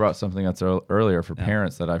 Jeff, you brought something that's earlier for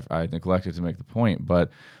parents that I neglected to make the point,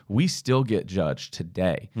 but we still get judged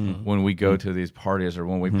today when we go to these parties or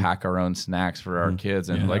when we pack our own snacks for our kids.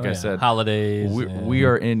 And like I said, holidays. We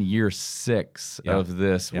are in year 6 of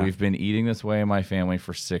this. We've been eating this way in my family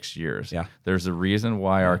for 6 years. Yeah. There's a reason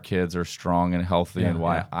why our kids are strong and healthy, and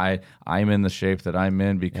why I'm in the shape that I'm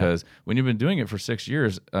in, because when you've been doing it for 6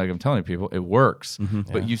 years, like I'm telling people, it works.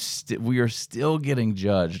 But we are still getting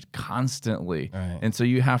judged constantly. Right. And so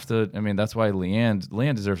you have to, I mean, that's why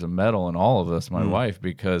Leanne deserves a medal in all of this, my wife,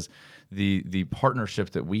 because the partnership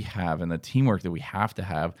that we have and the teamwork that we have to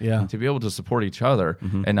have to be able to support each other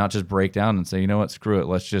and not just break down and say, you know what, screw it,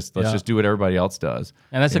 let's just do what everybody else does.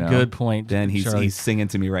 And that's a good point. Dan, he's singing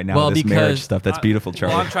to me right now. Well, this marriage stuff, that's beautiful,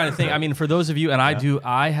 Charlie. Well, I'm trying to think. I mean, for those of you, and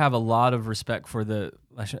I have a lot of respect for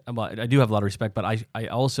I do have a lot of respect, but I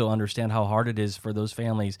also understand how hard it is for those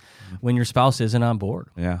families when your spouse isn't on board.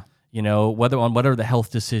 Yeah. Whatever the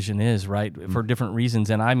health decision is, right, for different reasons.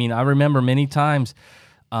 And I mean, I remember many times,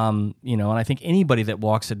 and I think anybody that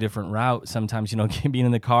walks a different route, sometimes, being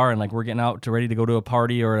in the car and like we're getting out ready to go to a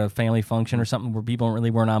party or a family function or something where people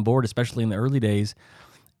really weren't on board, especially in the early days.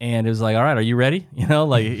 And it was like, all right, are you ready?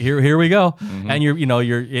 Like here we go. And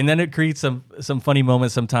and then it creates some funny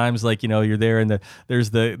moments sometimes. Like you're there and there's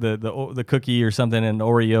the cookie or something, and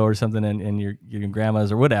Oreo or something, and your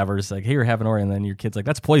grandma's or whatever. It's like, hey, you're having Oreo, and then your kid's like,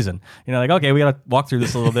 that's poison. Like, okay, we got to walk through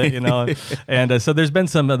this a little bit, And so there's been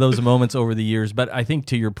some of those moments over the years. But I think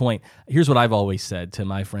to your point, here's what I've always said to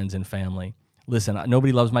my friends and family: listen,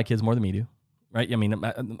 nobody loves my kids more than me do, right? I mean,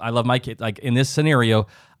 I love my kids. Like in this scenario,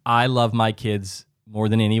 I love my kids more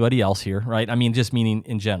than anybody else here, right? I mean, just meaning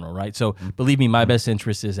in general, right? So believe me, my best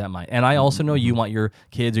interest is at mine. And I also know you want your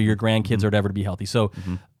kids or your grandkids or whatever to be healthy. So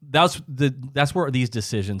that's where these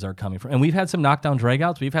decisions are coming from. And we've had some knockdown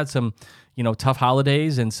dragouts. We've had some, tough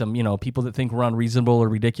holidays and some, people that think we're unreasonable or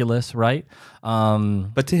ridiculous, right?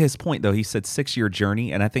 But to his point, though, he said 6-year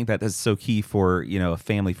journey. And I think that is so key for, a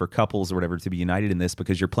family, for couples or whatever, to be united in this,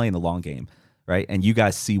 because you're playing the long game. Right. And you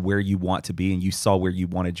guys see where you want to be, and you saw where you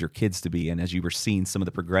wanted your kids to be. And as you were seeing some of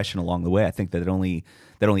the progression along the way, I think that it only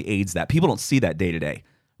aids that. People don't see that day to day.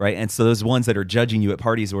 Right. And so those ones that are judging you at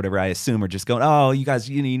parties or whatever, I assume, are just going, oh, you guys,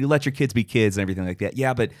 you let your kids be kids and everything like that.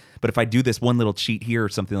 Yeah. But if I do this one little cheat here or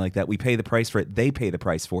something like that, we pay the price for it. They pay the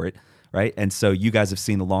price for it. Right. And so you guys have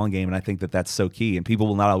seen the long game. And I think that that's so key. And people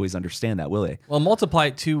will not always understand that, will they? Well, multiply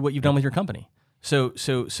it to what you've done with your company. So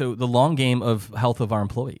the long game of health of our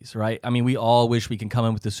employees, right? I mean, we all wish we can come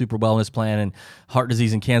in with the super wellness plan and heart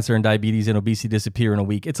disease and cancer and diabetes and obesity disappear in a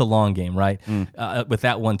week. It's a long game, right? With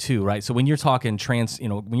that one too, right? So when you're talking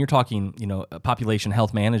when you're talking, population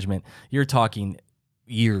health management, you're talking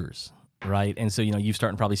years, right? And so, you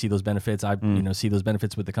start to probably see those benefits. I, see those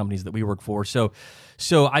benefits with the companies that we work for. So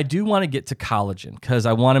I do want to get to collagen because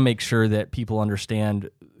I want to make sure that people understand,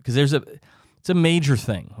 because it's a major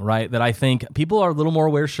thing, right? That I think people are a little more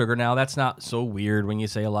aware of sugar now. That's not so weird when you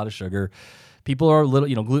say a lot of sugar. People are a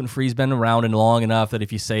little, gluten-free's been around and long enough that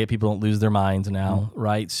if you say it, people don't lose their minds now,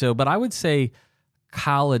 right? So, but I would say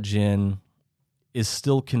collagen is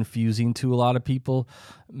still confusing to a lot of people.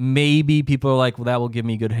 Maybe people are like, well, that will give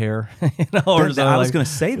me good hair. I was going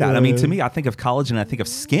to say that. I mean, to me, I think of collagen, I think of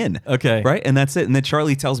skin. Okay. Right? And that's it. And then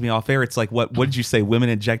Charlie tells me off air, it's like, what did you say? Women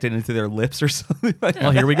inject it into their lips or something?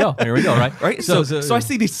 Well, here we go, right? Right? So I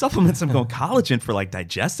see these supplements, I'm going, collagen for like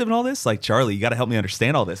digestive and all this? Like, Charlie, you got to help me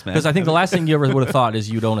understand all this, man. Because I think the last thing you ever would have thought is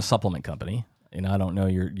you'd own a supplement company. I don't know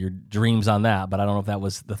your dreams on that, but I don't know if that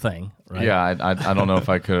was the thing, right? Yeah, I don't know if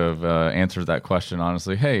I could have answered that question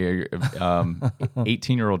honestly. Hey,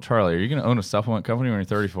 18-year-old Charlie, are you going to own a supplement company when you're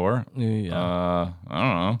 34? Yeah. I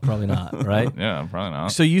don't know. Probably not, right? Yeah, probably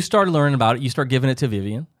not. So you started learning about it. You start giving it to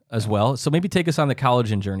Vivian as well. So maybe take us on the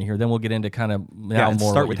collagen journey here. Then we'll get into kind of more.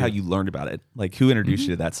 Start with how you learned about it. Like, who introduced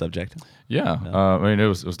you to that subject? Yeah, I mean, it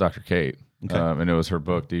was Dr. Kate. Okay. And it was her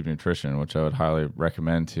book, Deep Nutrition, which I would highly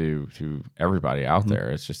recommend to everybody out there.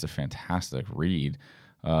 It's just a fantastic read.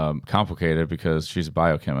 Complicated because she's a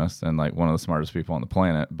biochemist and like one of the smartest people on the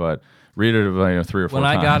planet, but read it 3 or 4 times. When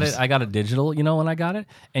I got it digital, when I got it,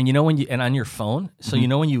 and and on your phone, so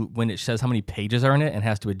when it says how many pages are in it and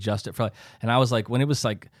has to adjust it for, and I was like, when it was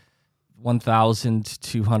like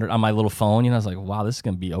 1,200 on my little phone, I was like, wow, this is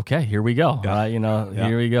gonna be okay. Here we go,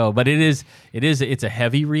 Here we go. But it's a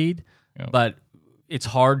heavy read. Yep. But it's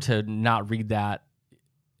hard to not read that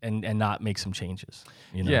and not make some changes.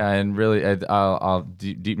 Yeah, and really, I'll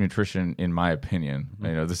deep nutrition, in my opinion.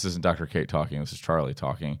 This isn't Dr. Kate talking. This is Charlie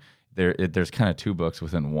talking. There's kind of 2 books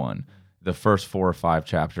within one. The first 4 or 5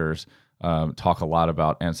 chapters talk a lot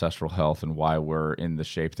about ancestral health and why we're in the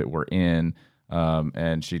shape that we're in.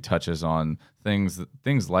 And she touches on things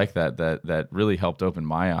like that really helped open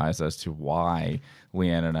my eyes as to why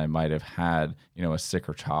Leanna and I might have had a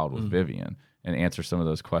sicker child with Vivian, and answer some of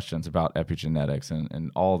those questions about epigenetics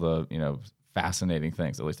and all the fascinating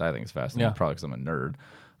things. At least I think it's fascinating, probably because I'm a nerd,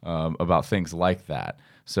 about things like that.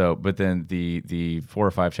 So, but then the 4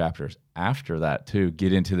 or 5 chapters after that too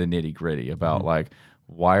get into the nitty gritty about like,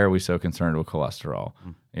 why are we so concerned with cholesterol?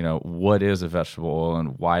 What is a vegetable oil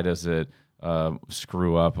and why does it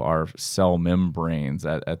screw up our cell membranes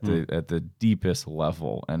at the deepest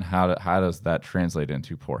level, and how does that translate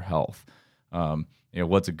into poor health?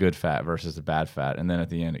 What's a good fat versus a bad fat, and then at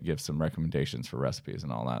the end it gives some recommendations for recipes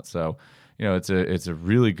and all that. So it's a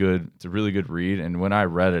really good read. And when I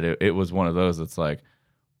read it, it was one of those that's like,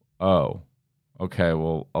 oh, okay,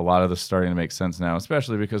 well, a lot of this is starting to make sense now,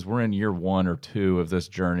 especially because we're in year 1 or 2 of this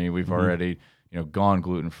journey. We've already gone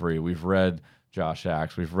gluten free. We've read Josh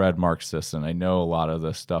Axe. We've read Mark Sisson. I know a lot of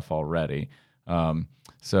this stuff already.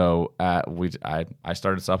 So I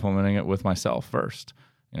started supplementing it with myself first.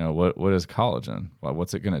 What is collagen? Well,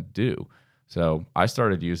 what's it going to do? So I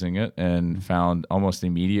started using it and found almost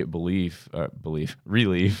immediate relief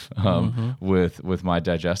with my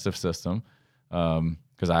digestive system,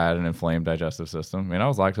 because I had an inflamed digestive system. I mean, I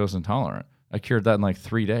was lactose intolerant. I cured that in like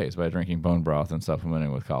 3 days by drinking bone broth and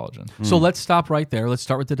supplementing with collagen. So let's stop right there. Let's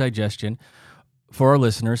start with the digestion. For our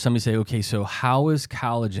listeners, somebody say, okay, so how is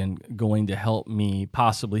collagen going to help me,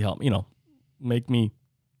 possibly help, make me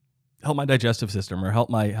help my digestive system or help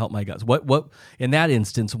my guts? What in that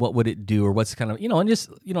instance, what would it do, or what's kind of, and just,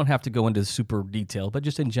 you don't have to go into super detail, but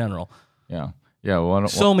just in general. Yeah. Yeah, well,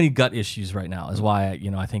 so many gut issues right now is why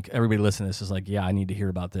I think everybody listening to this is like, yeah, I need to hear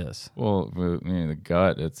about this. Well, the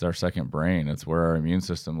gut, it's our second brain. It's where our immune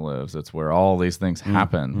system lives. It's where all these things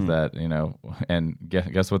happen. That and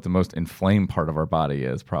guess what the most inflamed part of our body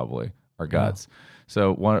is? Probably our guts. Yeah.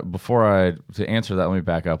 So to answer that, let me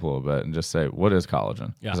back up a little bit and just say, what is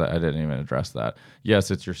collagen? Because I didn't even address that. Yes,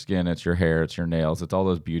 it's your skin, it's your hair, it's your nails, it's all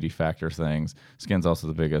those beauty factor things. Skin's also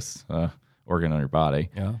the biggest organ on your body.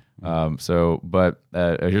 Yeah. But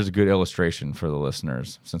here's a good illustration for the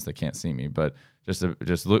listeners, since they can't see me. But just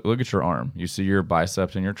look at your arm. You see your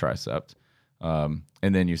biceps and your triceps, and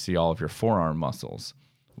then you see all of your forearm muscles.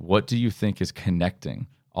 What do you think is connecting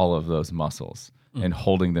all of those muscles and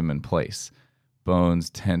holding them in place? Bones,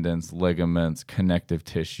 tendons, ligaments, connective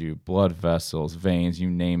tissue, blood vessels, veins, you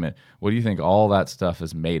name it. What do you think all that stuff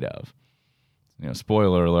is made of?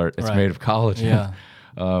 spoiler alert, it's Right. made of collagen.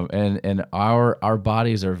 Yeah. And our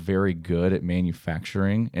bodies are very good at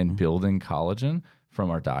manufacturing and building collagen from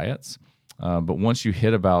our diets. But once you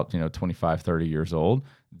hit about 25, 30 years old,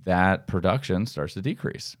 that production starts to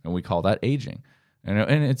decrease, and we call that aging. And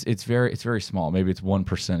it's very small. Maybe it's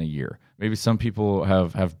 1% a year. Maybe some people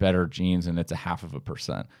have better genes, and it's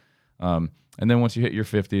 0.5%. And then once you hit your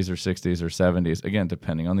 50s or 60s or 70s, again,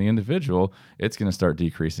 depending on the individual, it's going to start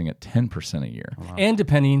decreasing at 10% a year. Wow. And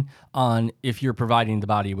depending on if you're providing the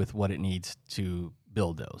body with what it needs to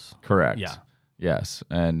build those. Correct. Yeah. Yes.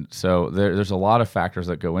 And so there's a lot of factors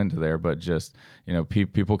that go into there, but just,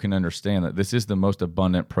 people can understand that this is the most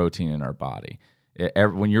abundant protein in our body.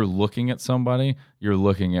 When you're looking at somebody, you're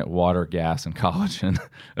looking at water, gas, and collagen.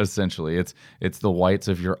 Essentially, it's the whites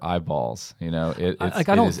of your eyeballs. I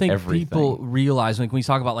don't think people realize, when we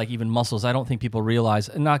talk about even muscles. I don't think people realize,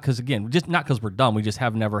 not because we're dumb. We just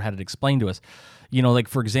have never had it explained to us.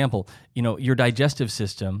 For example, your digestive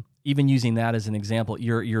system. Even using that as an example,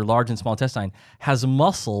 your large and small intestine has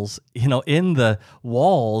muscles, in the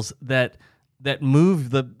walls that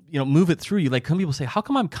move move it through you. Like some people say, how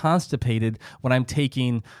come I'm constipated when I'm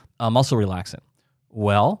taking a muscle relaxant?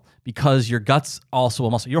 Well, because your gut's also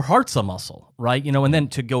a muscle, your heart's a muscle, right? And then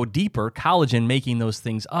to go deeper, collagen making those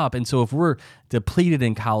things up. And so if we're depleted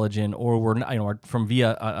in collagen, or we're from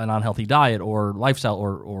via an unhealthy diet or lifestyle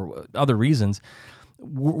or other reasons,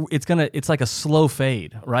 it's like a slow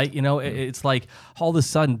fade, right? It's like all of a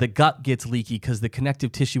sudden the gut gets leaky because the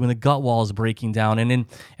connective tissue in the gut wall is breaking down. And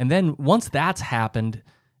then once that's happened,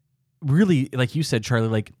 really, like you said,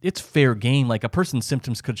 Charlie, it's fair game. Like a person's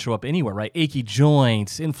symptoms could show up anywhere, right? Achy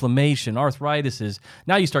joints, inflammation, arthritis.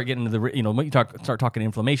 Now you start getting into when you start talking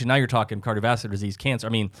inflammation, now you're talking cardiovascular disease, cancer. I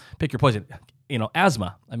mean, pick your poison.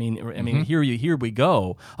 Asthma. I mean, here we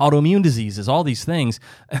go. Autoimmune diseases, all these things,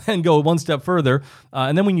 and go one step further.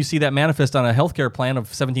 And then when you see that manifest on a healthcare plan of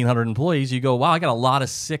 1,700 employees, you go, wow, I got a lot of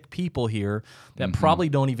sick people here that probably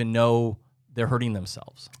don't even know they're hurting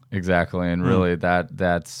themselves. Exactly, and really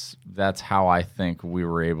that's how I think we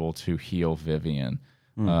were able to heal Vivian.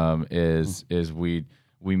 Is we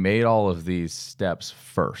made all of these steps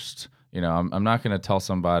first. I'm not going to tell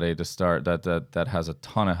somebody to start that has a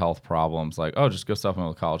ton of health problems, like, oh, just go supplement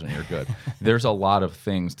with collagen, you're good. There's a lot of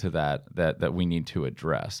things to that we need to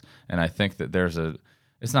address, and I think that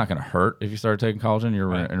it's not going to hurt if you start taking collagen.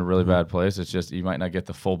 You're in a really bad place. It's just you might not get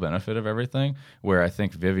the full benefit of everything, where I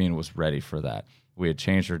think Vivian was ready for that. We had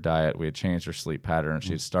changed her diet. We had changed her sleep pattern.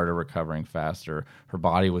 She had started recovering faster. Her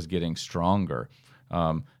body was getting stronger.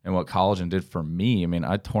 And what collagen did for me,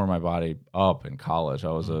 I tore my body up in college.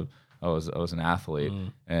 I was an athlete,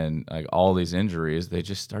 and all these injuries, they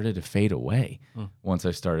just started to fade away once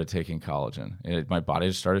I started taking collagen. My body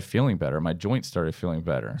just started feeling better. My joints started feeling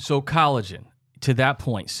better. So collagen. To that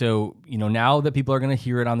point, so now that people are going to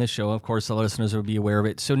hear it on this show, of course, the listeners will be aware of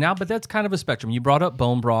it. So now, but that's kind of a spectrum. You brought up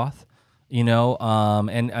bone broth, and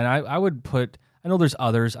I would put. I know there's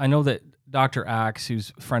others. I know that Dr. Axe,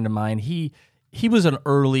 who's a friend of mine, he was an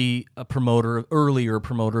earlier promoter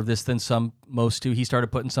of this than most do. He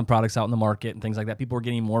started putting some products out in the market and things like that. People were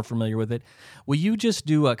getting more familiar with it. Will you just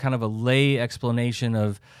do a kind of a lay explanation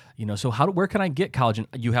of, so where can I get collagen?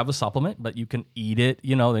 You have a supplement, but you can eat it.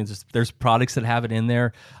 There's products that have it in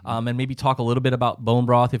there, and maybe talk a little bit about bone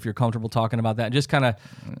broth if you're comfortable talking about that. Just kind of,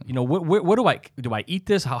 what do I eat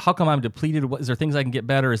this? How come I'm depleted? Is there things I can get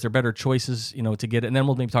better? Is there better choices, to get it? And then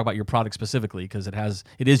we'll maybe talk about your product specifically, because it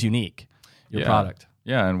is unique. Your product.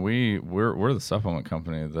 Yeah, and we're the supplement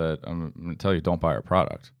company that I'm going to tell you, don't buy our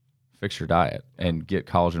product. Fix your diet and get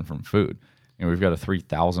collagen from food. We've got a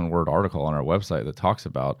 3,000-word article on our website that talks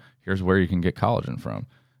about here's where you can get collagen from.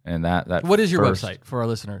 And that what is your website for our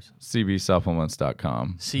listeners?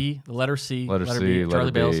 cbsupplements.com. C, the letter C, letter C, B, Charlie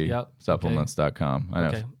Bales. Yep. Supplements.com. I know.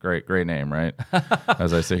 Okay. Great name, right?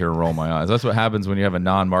 As I sit here and roll my eyes. That's what happens when you have a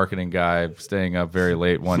non-marketing guy staying up very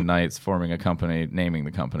late one night, forming a company, naming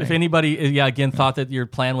the company. If anybody, thought that your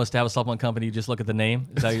plan was to have a supplement company, you just look at the name.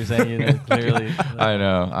 Is that what you're saying? Clearly. I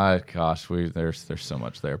know. There's so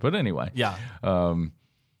much there. But anyway. Yeah.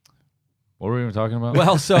 What were we even talking about?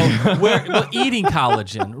 Well, so eating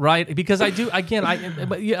collagen, right? Because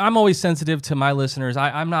I'm always sensitive to my listeners.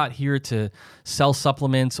 I'm not here to sell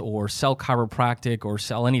supplements or sell chiropractic or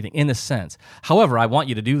sell anything in a sense. However, I want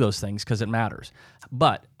you to do those things because it matters.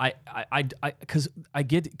 But because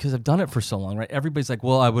I've done it for so long, right? Everybody's like,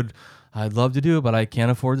 well, I'd love to do it, but I can't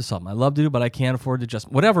afford the supplement. I love to do it, but I can't afford to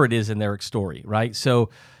just whatever it is in their story, right? So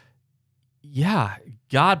yeah,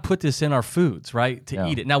 God put this in our foods, right, to Yeah.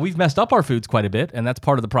 eat it. Now, we've messed up our foods quite a bit, and that's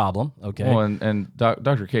part of the problem, okay? Well, and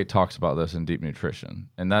Dr. Kate talks about this in Deep Nutrition,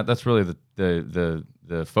 and that's really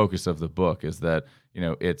the focus of the book is that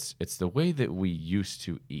it's the way that we used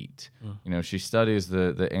to eat. She studies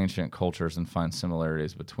the ancient cultures and finds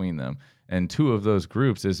similarities between them, and two of those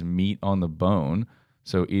groups is meat on the bone,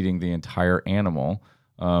 so eating the entire animal,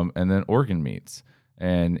 and then organ meats.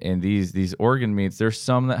 And these organ meats, there's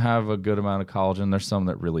some that have a good amount of collagen. There's some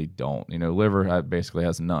that really don't. Liver basically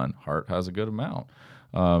has none. Heart has a good amount.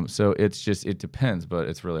 So it depends, but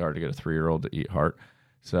it's really hard to get a 3-year-old to eat heart.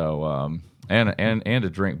 So and to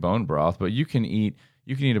drink bone broth. But you can eat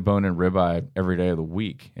a bone-in ribeye every day of the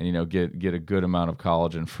week, and get a good amount of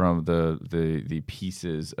collagen from the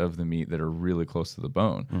pieces of the meat that are really close to the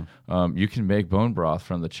bone. You can make bone broth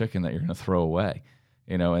from the chicken that you're going to throw away.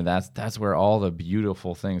 And that's where all the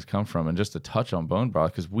beautiful things come from. And just to touch on bone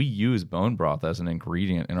broth, because we use bone broth as an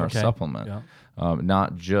ingredient in our supplement,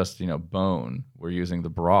 not just bone. We're using the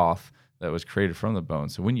broth that was created from the bone.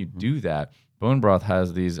 So when you do that, bone broth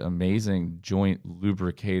has these amazing joint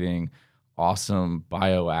lubricating, awesome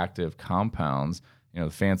bioactive compounds. The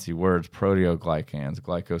fancy words, proteoglycans,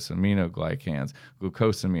 glycosaminoglycans,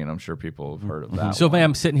 glucosamine. I'm sure people have heard of that. So, man,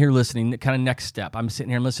 I'm sitting here listening, kind of next step. I'm sitting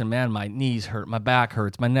here and listening, man, my knees hurt, my back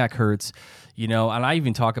hurts, my neck hurts, and I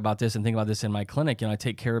even talk about this and think about this in my clinic. I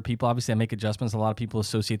take care of people. Obviously, I make adjustments. A lot of people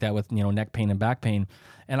associate that with, neck pain and back pain.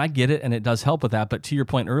 And I get it, and it does help with that. But to your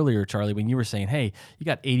point earlier, Charlie, when you were saying, hey, you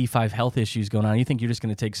got 85 health issues going on, you think you're just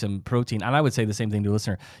going to take some protein. And I would say the same thing to a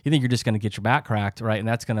listener. You think you're just going to get your back cracked, right? And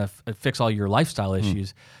that's going to fix all your lifestyle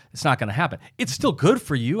issues. It's not going to happen. It's still good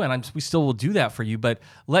for you, and we still will do that for you, but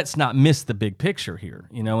let's not miss the big picture here,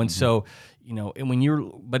 And so,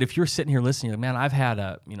 and but if you're sitting here listening, you're like, man, I've had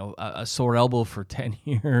a sore elbow for 10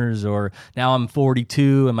 years, or now I'm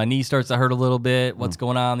 42 and my knee starts to hurt a little bit. What's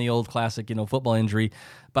going on? The old classic, football injury.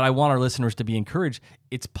 But I want our listeners to be encouraged.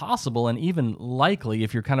 It's possible, and even likely,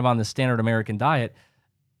 if you're kind of on the standard American diet,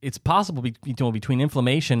 it's possible between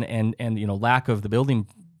inflammation and lack of the building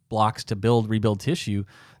blocks to rebuild tissue.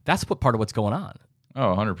 That's part of what's going on.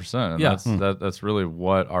 Oh, 100%. And that's really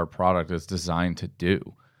what our product is designed to do.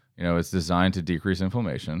 It's designed to decrease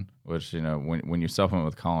inflammation, which, when you supplement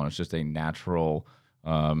with collagen, it's just a natural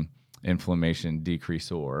inflammation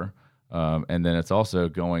decreasor. And then it's also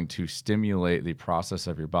going to stimulate the process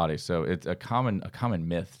of your body. So it's a common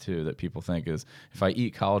myth too that people think is, if I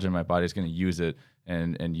eat collagen, my body's going to use it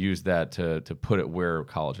and use that to put it where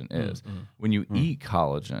collagen is. When you eat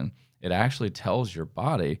collagen, it actually tells your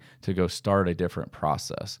body to go start a different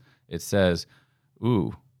process. It says,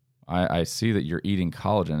 ooh, I see that you're eating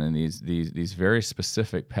collagen and these very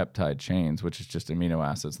specific peptide chains, which is just amino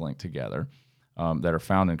acids linked together, that are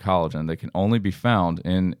found in collagen. They can only be found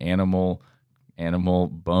in animal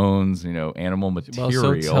bones, animal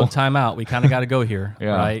material. Well, so time out. We kind of got to go here,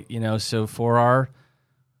 right? So for our,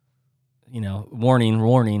 warning,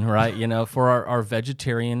 right? For our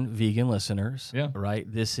vegetarian, vegan listeners, right?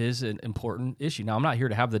 This is an important issue. Now, I'm not here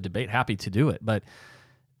to have the debate. Happy to do it, but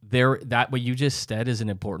that what you just said is an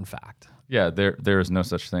important fact. Yeah, there is no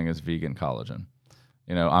such thing as vegan collagen.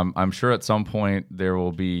 I'm sure at some point there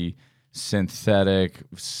will be synthetic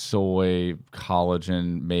soy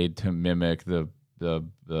collagen made to mimic the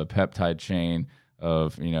peptide chain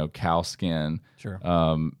of cow skin. Sure.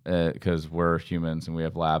 Because we're humans and we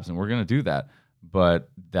have labs and we're going to do that, but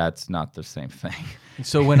that's not the same thing.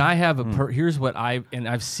 So when I have here's what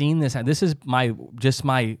I've seen this. This is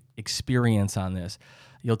my experience on this.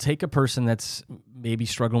 You'll take a person that's maybe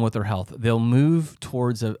struggling with their health. They'll move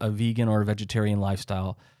towards a vegan or a vegetarian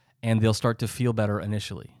lifestyle, and they'll start to feel better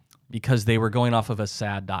initially because they were going off of a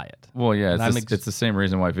sad diet. Well, yeah, it's the same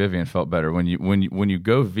reason why Vivian felt better. When you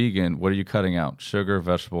go vegan, what are you cutting out? Sugar,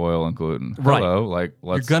 vegetable oil, and gluten. Right. Hello,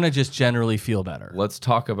 you're gonna just generally feel better. Let's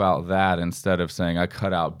talk about that instead of saying I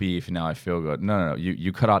cut out beef and now I feel good. No.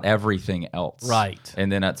 You cut out everything else. Right. And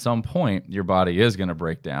then at some point, your body is gonna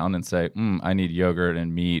break down and say, I need yogurt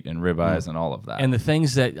and meat and ribeyes and all of that. And the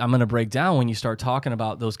things that I'm gonna break down when you start talking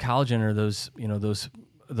about those collagen or those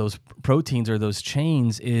proteins or those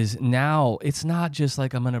chains is now it's not just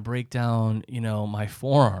like I'm going to break down, my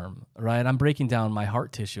forearm, right? I'm breaking down my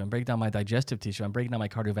heart tissue. I'm breaking down my digestive tissue. I'm breaking down my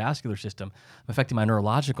cardiovascular system. I'm affecting my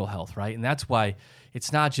neurological health, right? And that's why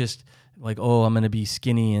it's not just like, oh, I'm going to be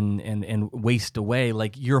skinny and waste away.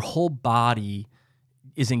 Like your whole body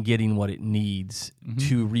isn't getting what it needs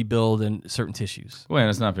to rebuild in certain tissues. Well, and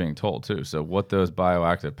it's not being told too. So what those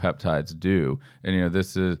bioactive peptides do, and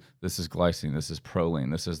this is glycine, this is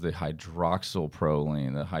proline, this is the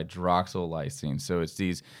hydroxylproline, the hydroxylysine. So it's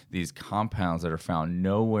these compounds that are found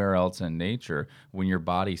nowhere else in nature. When your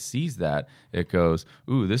body sees that, it goes,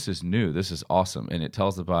 "Ooh, this is new, this is awesome," and it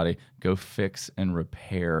tells the body, "Go fix and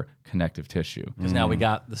repair connective tissue." Because now we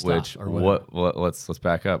got the stuff. Which or whatever. let's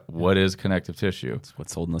back up. What is connective tissue?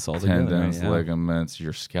 What's holding us all together? Tendons, right? Yeah. ligaments,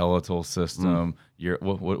 your skeletal system. Your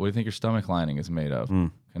what do you think your stomach lining is made of?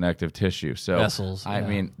 Connective tissue. So Vessels, I yeah.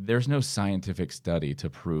 mean, there's no scientific study to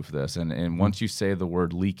prove this. And once you say the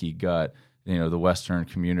word leaky gut, the Western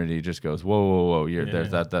community just goes, whoa. There's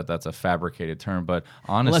that's a fabricated term. But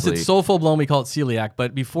honestly, Unless it's so full blown, we call it celiac.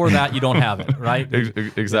 But before that, you don't have it, right?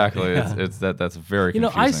 Exactly. Yeah. It's that's very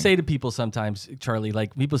confusing. I say to people sometimes, Charlie,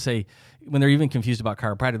 like people say when they're even confused about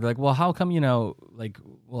chiropractic, they're like, well, how come,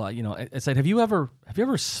 it's like, have you ever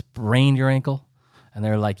sprained your ankle? And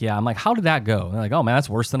they're like, yeah. I'm like, how did that go? And they're like, oh man, that's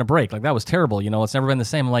worse than a break. Like that was terrible. It's never been the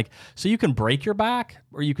same. I'm like, so you can break your back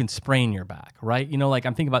or you can sprain your back, right? Like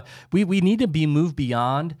I'm thinking about, we need to be moved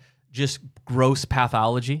beyond just gross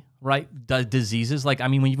pathology, right? Diseases. Like, I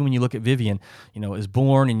mean, even when you look at Vivian, is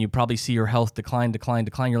born and you probably see her health decline.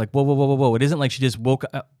 You're like, whoa. It isn't like she just woke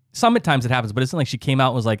up. Sometimes it happens, but it's not like she came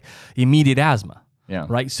out and was like immediate asthma. Yeah.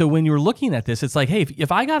 Right. So when you're looking at this, it's like, hey,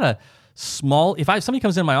 if I got somebody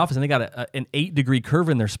comes in my office and they got an 8-degree curve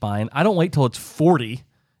in their spine, I don't wait till it's 40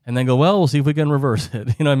 and then go, well, we'll see if we can reverse it.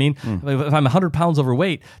 You know what I mean? If I'm 100 pounds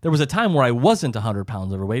overweight, there was a time where I wasn't 100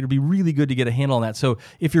 pounds overweight. It'd be really good to get a handle on that. So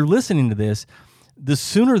if you're listening to this, the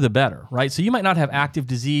sooner the better, right? So you might not have active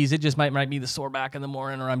disease. It just might be the sore back in the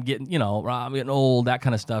morning, or I'm getting old, that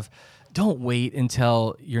kind of stuff. Don't wait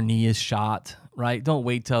until your knee is shot, right? Don't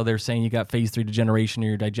wait till they're saying you got phase 3 degeneration or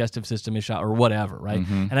your digestive system is shot or whatever, right?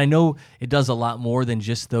 And I know it does a lot more than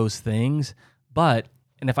just those things, but,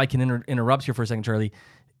 and if I can interrupt here for a second, Charlie,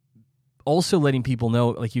 also letting people know,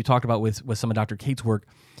 like you talked about with some of Dr. Cate's work,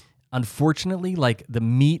 unfortunately, like the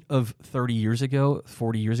meat of 30 years ago,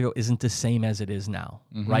 40 years ago isn't the same as it is now,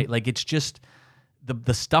 right? Like it's just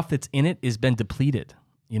the stuff that's in it has been depleted,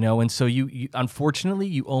 and so you unfortunately,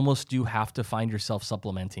 you almost do have to find yourself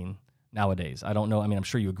supplementing nowadays. I don't know. I mean, I'm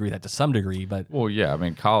sure you agree that to some degree, but well, yeah. I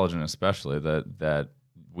mean, collagen especially that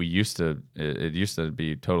we used to. It used to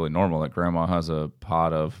be totally normal that grandma has a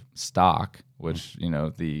pot of stock, which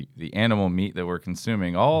the animal meat that we're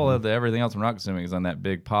consuming, all of everything else we're not consuming is on that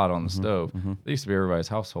big pot on the stove. It used to be everybody's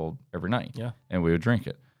household every night, and we would drink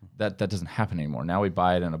it. That doesn't happen anymore. Now we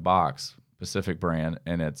buy it in a box, Pacific brand,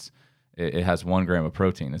 and it has 1 gram of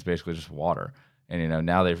protein. It's basically just water. And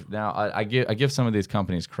now I give some of these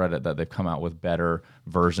companies credit that they've come out with better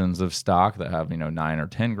versions of stock that have 9 or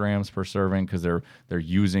 10 grams per serving because they're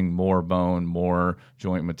using more bone, more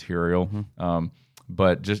joint material.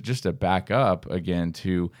 But just to back up again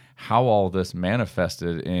to how all this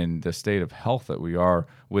manifested in the state of health that we are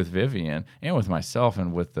with Vivian and with myself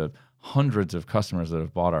and with the hundreds of customers that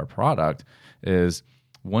have bought our product is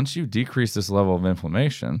once you decrease this level of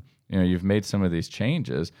inflammation, you've made some of these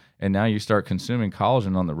changes and now you start consuming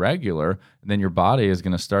collagen on the regular, then your body is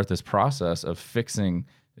going to start this process of fixing,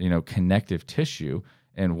 connective tissue.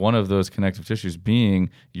 And one of those connective tissues being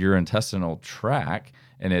your intestinal tract,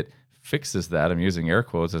 and it fixes that. I'm using air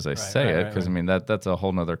quotes as I say it because I mean that's a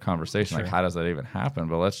whole nother conversation. Like how does that even happen?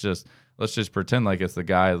 But let's just pretend like it's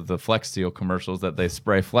the Flex Seal commercials that they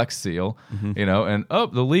spray Flex Seal, and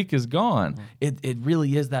the leak is gone. It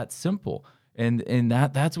really is that simple. And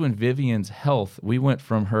that's when Vivian's health, we went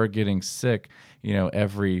from her getting sick,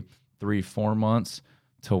 every 3-4 months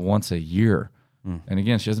to once a year. And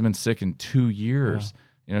again, she hasn't been sick in 2 years.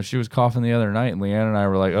 She was coughing the other night, and Leanne and I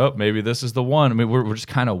were like, oh, maybe this is the one. I mean, we're just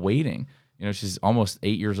kind of waiting. She's almost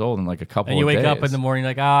 8 years old in like a couple of days. And you wake up in the morning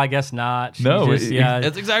like, I guess not.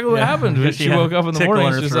 That's exactly what happened. She woke up in the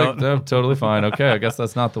morning, she's like, oh, totally fine. Okay, I guess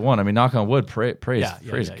that's not the one. I mean, knock on wood, praise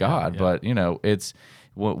God. But, it's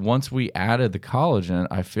once we added the collagen,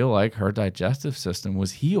 I feel like her digestive system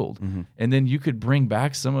was healed. And then you could bring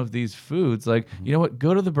back some of these foods like, you know what,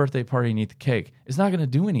 go to the birthday party and eat the cake. It's not going to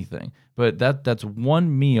do anything. But that's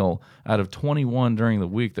one meal out of 21 during the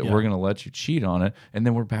week that we're going to let you cheat on it, and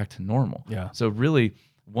then we're back to normal. So really,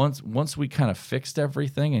 once we kind of fixed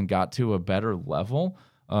everything and got to a better level,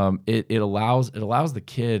 it allows the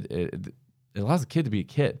kid to be a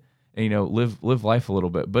kid. And, live life a little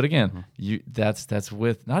bit. But again, that's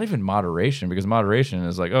with not even moderation, because moderation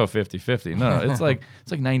is like, 50-50. No, it's like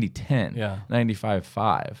 90-10,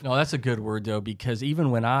 95-5. No, that's a good word though, because even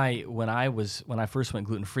when I first went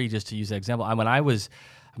gluten-free, just to use that example, when I was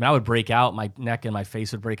I mean, I would break out, my neck and my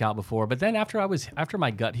face would break out before. But then after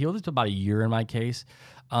my gut healed, it's about a year in my case.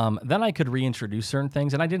 Then I could reintroduce certain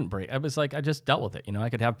things, and I didn't break. I was like, I just dealt with it. You know, I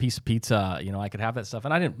could have a piece of pizza. You know, I could have that stuff,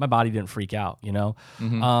 and my body didn't freak out. You know,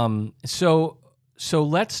 so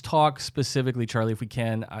let's talk specifically, Charlie, if we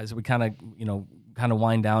can, as we kind of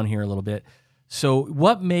wind down here a little bit. So,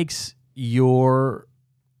 what makes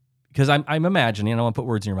because I'm imagining, I don't want to put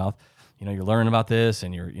words in your mouth. You know, you're learning about this,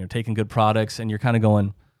 and you're taking good products, and you're kind of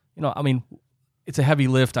going, you know, I mean, it's a heavy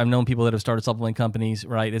lift. I've known people that have started supplement companies,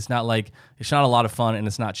 right? It's not a lot of fun, and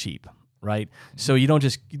it's not cheap, right? So you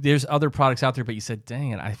don't there's other products out there, but you said,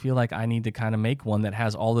 dang it, I feel like I need to kind of make one that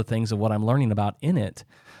has all the things of what I'm learning about in it.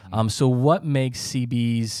 So what makes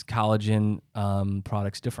CB's collagen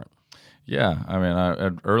products different? Yeah, I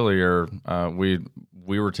mean, earlier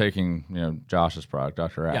we were taking, you know, Josh's product,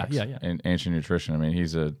 Dr. Axe, in Ancient Nutrition. I mean,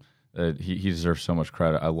 he deserves so much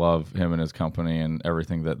credit. I love him and his company and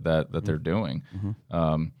everything that they're doing.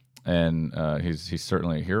 And he's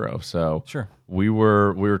certainly a hero. So sure, we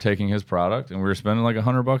were taking his product, and we were spending like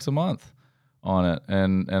 $100 a month on it.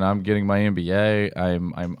 And I'm getting my MBA.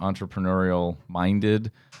 I'm entrepreneurial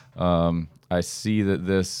minded. I see that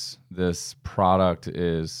this product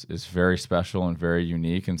is very special and very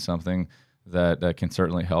unique, and something that can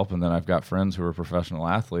certainly help. And then I've got friends who are professional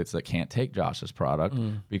athletes that can't take Josh's product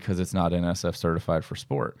because it's not NSF certified for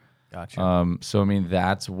sport. Gotcha. So I mean,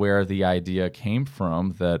 that's where the idea came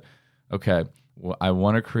from, that okay, well, I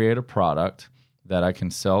want to create a product that I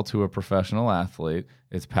can sell to a professional athlete.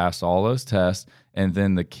 It's passed all those tests, and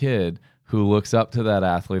then the kid who looks up to that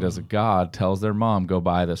athlete as a god tells their mom, go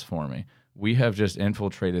buy this for me. We have just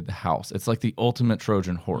infiltrated the house. It's like the ultimate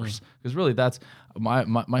Trojan horse, because really that's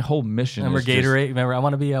my whole mission. Remember Gatorade? Remember, I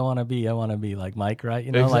want to be like Mike, right?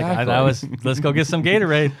 You know, exactly. Like I was. Let's go get some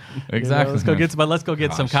Gatorade. Exactly. You know, let's go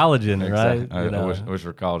get some collagen, exactly. right? I wish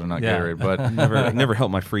for collagen, not Gatorade, but never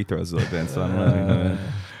helped my free throws though, Ben. So I'm really.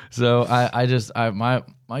 So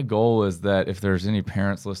my goal is that if there's any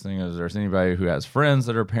parents listening, if there's anybody who has friends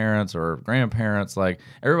that are parents or grandparents, like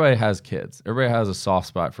everybody has kids. Everybody has a soft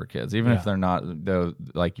spot for kids, even if they're not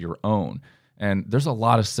like your own. And there's a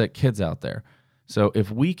lot of sick kids out there. So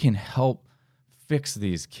if we can help fix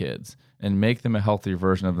these kids and make them a healthier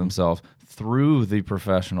version of themselves through the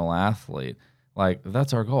professional athlete, like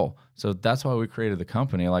that's our goal. So that's why we created the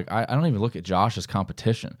company. Like I don't even look at Josh as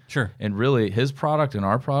competition. Sure. And really his product and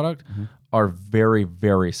our product are very,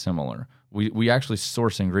 very similar. We actually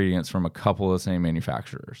source ingredients from a couple of the same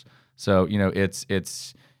manufacturers. So, you know, it's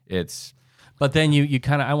But then you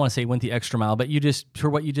kind of, I want to say went the extra mile, but you just, for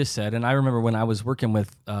what you just said, and I remember when I was working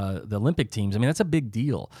with the Olympic teams, I mean, that's a big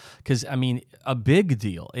deal. Because, I mean, a big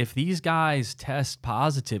deal. If these guys test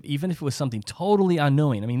positive, even if it was something totally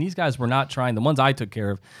unknowing, I mean, these guys were not trying, the ones I took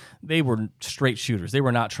care of, they were straight shooters. They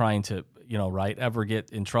were not trying to, you know, right, ever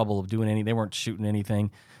get in trouble of doing anything. They weren't shooting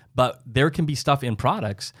anything. But there can be stuff in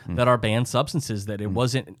products that are banned substances that it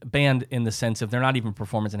wasn't banned in the sense of they're not even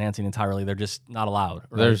performance enhancing entirely. They're just not allowed.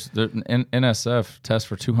 Right? There's NSF tests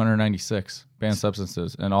for 296 banned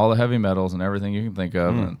substances and all the heavy metals and everything you can think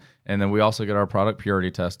of. And then we also get our product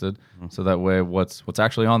purity tested. So that way what's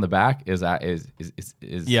actually on the back is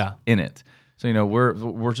in it. So, you know, we're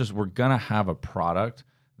going to have a product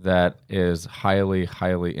that is highly,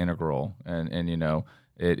 highly integral. And you know,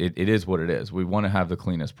 It is what it is. We want to have the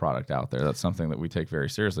cleanest product out there. That's something that we take very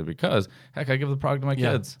seriously because, heck, I give the product to my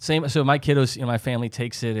kids. Same. So my kiddos, you know, my family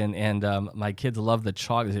takes it, and my kids love the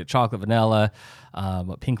chocolate vanilla,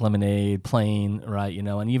 pink lemonade, plain, right? You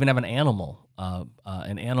know, and you even have an animal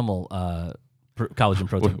collagen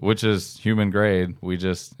protein, which is human grade. We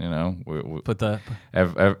just, you know, we put the.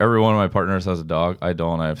 Every one of my partners has a dog. I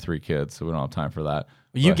don't. I have 3 kids, so we don't have time for that.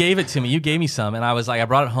 You gave it to me. You gave me some, and I was like, I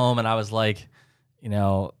brought it home, and I was like. You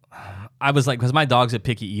know, I was like, because my dog's a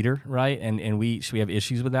picky eater, right? And we have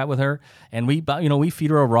issues with that with her. And we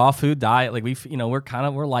feed her a raw food diet. Like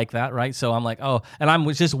we're like that, right? So I'm like, oh, and I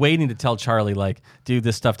was just waiting to tell Charlie, like, dude,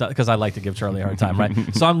 this stuff, because I like to give Charlie a hard time,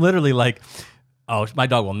 right? So I'm literally like, oh, my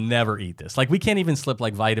dog will never eat this. Like, we can't even slip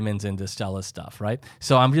like vitamins into Stella's stuff, right?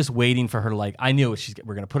 So I'm just waiting for her to like, I knew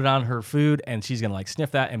we're going to put it on her food and she's going to like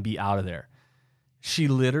sniff that and be out of there. She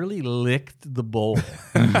literally licked the bowl.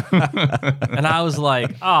 And I was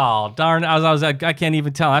like, oh, darn. I was like, I can't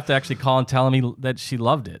even tell. I have to actually call and tell me that she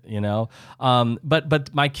loved it, you know?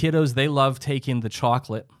 But my kiddos, they love taking the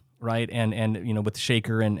chocolate, right? And you know, with the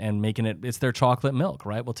shaker and making it's their chocolate milk,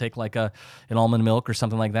 right? We'll take like an almond milk or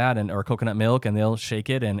something like that or coconut milk, and they'll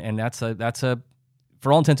shake it. And that's a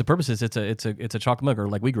for all intents and purposes, it's a chocolate milk, or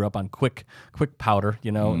like we grew up on quick powder,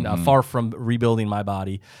 you know, far from rebuilding my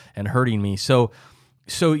body and hurting me. So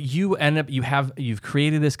So you end up you've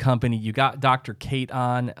created this company. You got Dr. Kate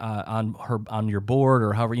on your board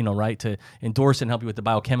or however, right, to endorse and help you with the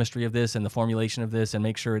biochemistry of this and the formulation of this and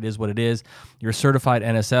make sure it is what it is. You're a certified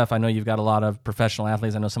NSF. I know you've got a lot of professional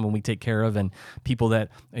athletes. I know someone we take care of and people that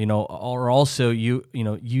are also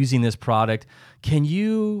using this product. Can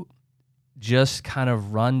you just kind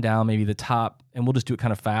of run down maybe the top, and we'll just do it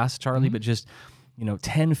kind of fast, Charlie, but just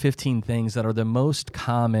 10, 15 things that are the most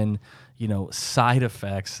common, side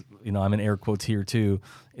effects, I'm in air quotes here too.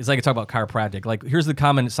 It's like I talk about chiropractic. Like, here's the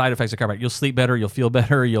common side effects of chiropractic. You'll sleep better, you'll feel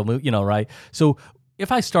better, you'll move, right? So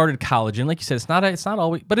if I started collagen, like you said, it's not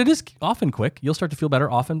always, but it is often quick. You'll start to feel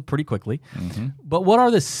better often pretty quickly. Mm-hmm. But what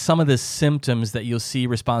are some of the symptoms that you'll see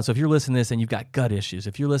respond? So if you're listening to this and you've got gut issues,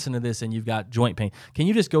 if you're listening to this and you've got joint pain, can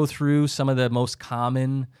you just go through some of the most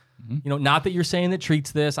common, not that you're saying that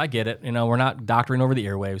treats this, I get it. We're not doctoring over the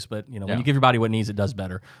airwaves, but when you give your body what it needs, it does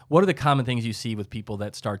better. What are the common things you see with people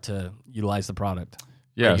that start to utilize the product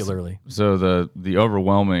regularly? So the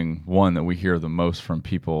overwhelming one that we hear the most from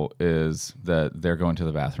people is that they're going to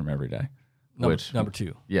the bathroom every day. Number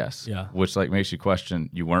two. Yes. Yeah. Which makes you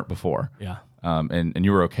question, you weren't before. Yeah. And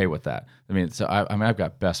you were okay with that. I mean, so I've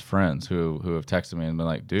got best friends who have texted me and been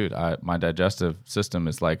like, dude, my digestive system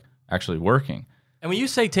is actually working. And when you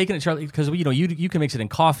say taking it, Charlie, because you can mix it in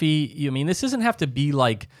coffee. This doesn't have to be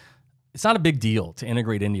it's not a big deal to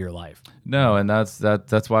integrate into your life. No, and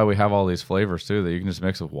that's why we have all these flavors too that you can just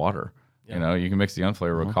mix with water. Yeah. You can mix the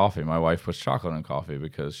unflavored with coffee. My wife puts chocolate in coffee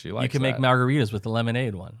because she likes. You can make margaritas with the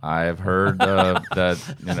lemonade one. I have heard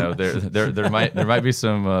that there might be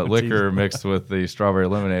some liquor mixed with the strawberry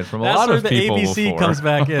lemonade from a lot of people. That's where the ABC before. comes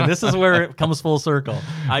back in. This is where it comes full circle.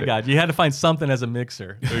 I got you. You had to find something as a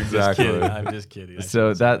mixer. Exactly. I'm just kidding.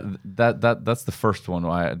 So that's the first one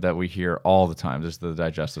that we hear all the time. Just the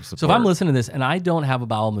digestive support. So if I'm listening to this and I don't have a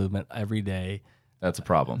bowel movement every day. That's a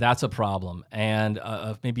problem. That's a problem. And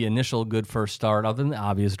maybe initial good first start, other than the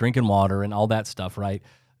obvious, drinking water and all that stuff, right?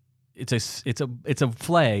 It's a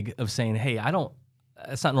flag of saying, hey,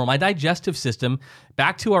 that's not normal. My digestive system,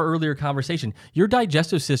 back to our earlier conversation, your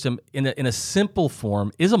digestive system in a simple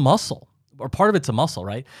form is a muscle. Or part of it's a muscle,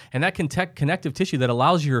 right? And that connective tissue that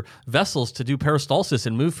allows your vessels to do peristalsis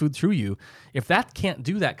and move food through you, if that can't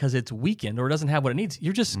do that because it's weakened or it doesn't have what it needs,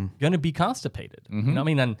 you're just going to be constipated.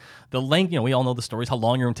 Mm-hmm. And the length, we all know the stories, how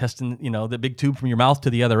long your intestine, the big tube from your mouth to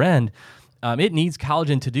the other end, it needs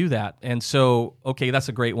collagen to do that. And so, okay, that's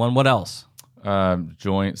a great one. What else?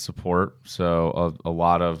 Joint support. So a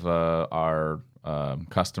lot of our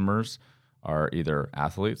customers are either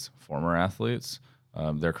athletes, former athletes.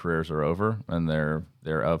 Their careers are over and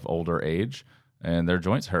they're of older age and their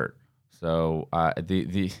joints hurt. So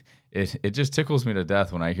it just tickles me to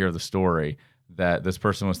death when I hear the story that this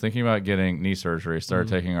person was thinking about getting knee surgery, started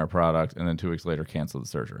taking our product, and then 2 weeks later canceled the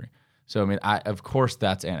surgery. So, of course,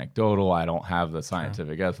 that's anecdotal. I don't have the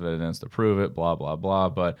scientific evidence to prove it, blah, blah, blah.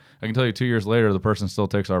 But I can tell you 2 years later, the person still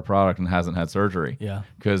takes our product and hasn't had surgery. Yeah.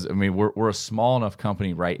 Because, we're a small enough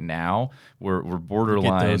company right now. We're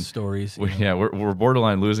borderline. Get those stories. We're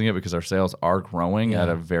borderline losing it because our sales are growing at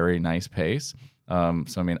a very nice pace.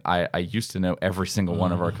 I used to know every single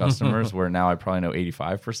one of our customers, where now I probably know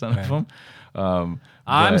 85% of them.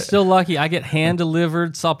 I'm still lucky. I get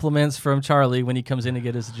hand-delivered supplements from Charlie when he comes in to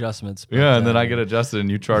get his adjustments. But, and then I get adjusted,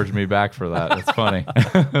 and you charge me back for that. It's funny.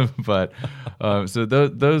 But so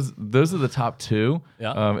those are the top two.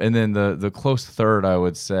 Yeah. And then the close third, I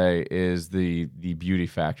would say, is the beauty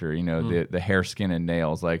factor. The hair, skin, and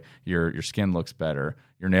nails. Like your skin looks better.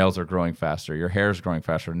 Your nails are growing faster. Your hair is growing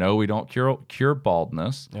faster. No, we don't cure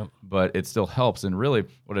baldness, but it still helps. And really,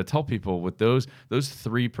 what I tell people with those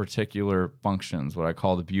three particular functions, what I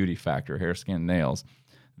call the beauty factor, hair, skin, nails,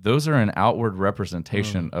 those are an outward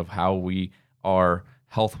representation of how we are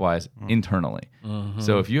health-wise internally. Mm-hmm.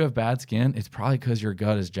 So if you have bad skin, it's probably because your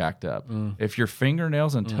gut is jacked up. If your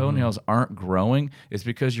fingernails and toenails aren't growing, it's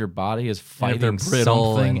because your body is fighting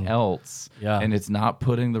something else. Yeah. And it's not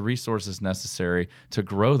putting the resources necessary to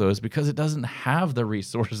grow those because it doesn't have the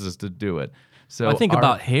resources to do it. So I think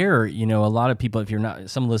about hair, a lot of people, if you're not,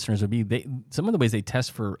 some listeners would be, some of the ways they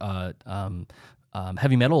test for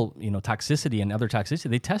heavy metal, toxicity and other toxicity,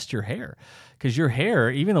 they test your hair, because your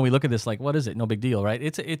hair, even though we look at this like, what is it? No big deal, right?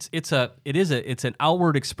 It's an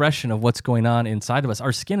outward expression of what's going on inside of us.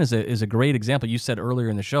 Our skin is a great example. You said earlier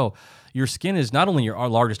in the show, your skin is not only our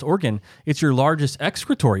largest organ, it's your largest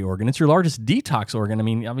excretory organ. It's your largest detox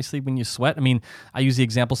organ. Obviously when you sweat, I use the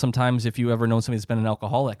example sometimes, if you ever known somebody that's been an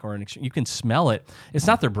alcoholic or you can smell it. It's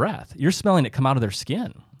not their breath. You're smelling it come out of their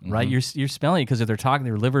skin. Right, you're smelling it because if they're talking,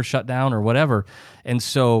 their liver shut down or whatever, and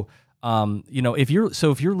so if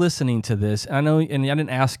you're listening to this, I know, and I didn't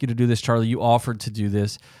ask you to do this, Charlie, you offered to do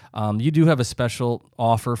this. You do have a special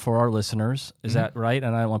offer for our listeners. Is that right?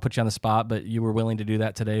 And I don't want to put you on the spot, but you were willing to do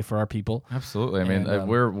that today for our people. Absolutely. I mean,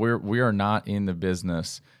 we are not in the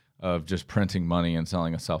business of just printing money and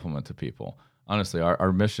selling a supplement to people. Honestly,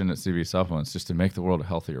 our mission at CB Supplements is just to make the world a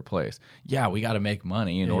healthier place. Yeah, we got to make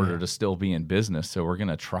money in order to still be in business, so we're going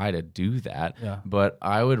to try to do that. Yeah. But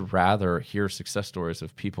I would rather hear success stories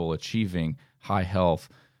of people achieving high health,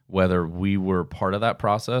 whether we were part of that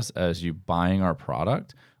process as you buying our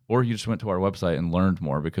product or you just went to our website and learned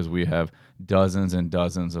more, because we have dozens and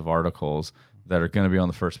dozens of articles that are going to be on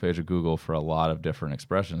the first page of Google for a lot of different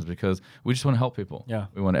expressions, because we just want to help people. Yeah.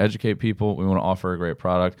 We want to educate people. We want to offer a great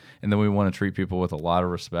product. And then we want to treat people with a lot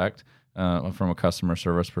of respect from a customer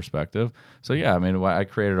service perspective. So, yeah, I mean, I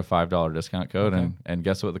created a $5 discount code, and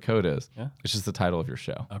guess what the code is? Yeah. It's just the title of your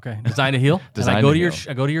show. Okay. Design to Heal. Design and I go to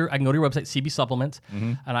to Heal. I can go to your website, CB Supplements,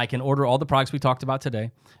 and I can order all the products we talked about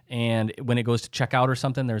today. And when it goes to checkout or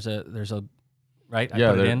something, there's a right?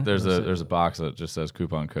 Yeah, there's a box that just says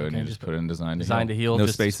coupon code, and you just put in Design to Heal. No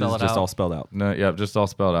No spaces, spell it just out. all spelled out. No, yeah, just all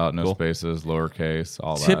spelled out. No Cool. spaces, lowercase,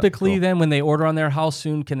 all that. Typically, Cool. then, when they order on there, how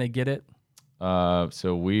soon can they get it?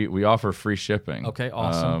 So we offer free shipping. Okay,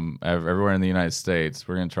 awesome. Everywhere in the United States.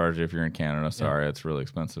 We're going to charge you if you're in Canada. Sorry, it's really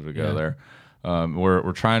expensive to go there.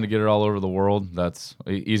 We're trying to get it all over the world. That's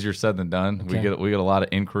easier said than done. Okay. We get a lot of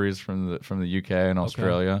inquiries from the UK and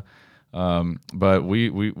Australia. But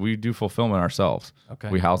we do fulfillment ourselves. Okay.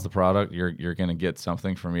 We house the product. You're going to get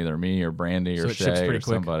something from either me or Brandy So or it ships Shay pretty or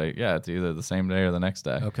quick? somebody. Yeah, it's either the same day or the next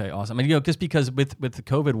day. Okay, awesome. And just because with the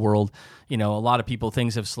COVID world, a lot of people,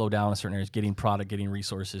 things have slowed down in certain areas, getting product, getting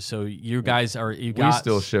resources. So you guys We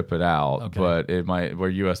still ship it out, but it might,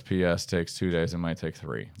 where USPS takes 2 days, it might take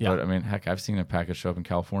 3. Yeah. But I mean, heck, I've seen a package show up in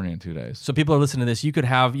California in 2 days. So people are listening to this. You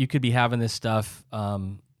could be having this stuff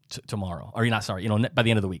tomorrow, or you're not. Sorry, by the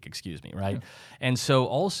end of the week. Excuse me, right? And so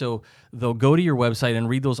also, they'll go to your website and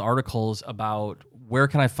read those articles about where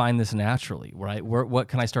can I find this naturally, right? What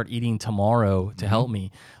can I start eating tomorrow to help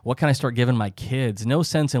me? What can I start giving my kids? No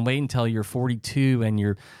sense in waiting until you're 42 and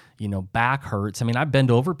you're back hurts. I mean, I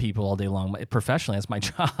bend over people all day long professionally. That's my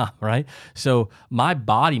job, right? So my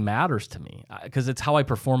body matters to me because it's how I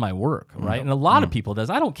perform my work, right? And a lot of people does.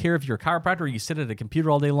 I don't care if you're a chiropractor or you sit at a computer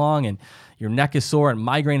all day long and your neck is sore and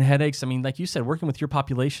migraine headaches. I mean, like you said, working with your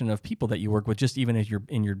population of people that you work with, just even if you're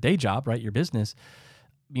in your day job, right, your business,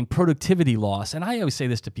 I mean, productivity loss. And I always say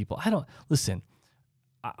this to people. Listen,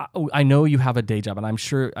 I know you have a day job, and I'm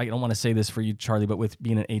sure, I don't want to say this for you, Charlie, but with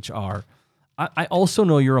being in HR, I also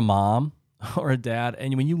know you're a mom or a dad,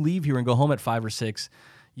 and when you leave here and go home at 5 or 6,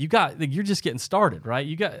 you're just getting started, right?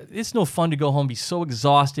 It's no fun to go home, be so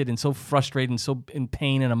exhausted and so frustrated and so in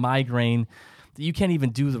pain and a migraine that you can't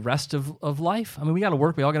even do the rest of life. I mean, we got to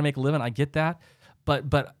work, we all got to make a living. I get that, but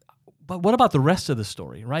what about the rest of the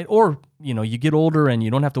story, right? Or you get older and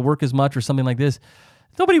you don't have to work as much or something like this.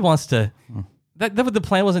 Nobody wants to. The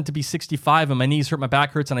plan wasn't to be 65 and my knees hurt, my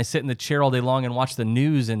back hurts, and I sit in the chair all day long and watch the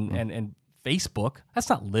news and Facebook. That's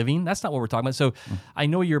not living. That's not what we're talking about. So I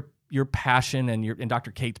know your passion and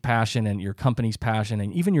Dr. Kate's passion and your company's passion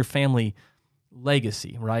and even your family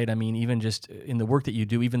legacy, right? I mean, even just in the work that you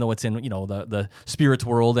do, even though it's in the spirits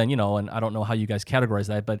world and and I don't know how you guys categorize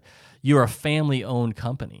that, but you're a family-owned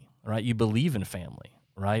company, right? You believe in family,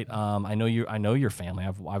 right? I know your family.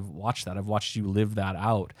 I've watched that. I've watched you live that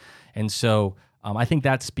out, and so I think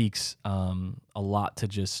that speaks a lot to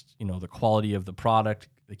just the quality of the product.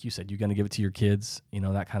 Like you said, you're going to give it to your kids,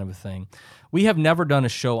 that kind of a thing. We have never done a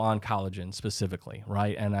show on collagen specifically,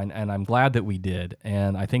 right? And I'm glad that we did.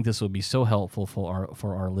 And I think this will be so helpful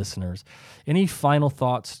for our listeners. Any final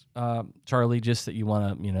thoughts, Charlie, just that you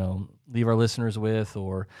want to, leave our listeners with?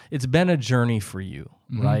 Or it's been a journey for you,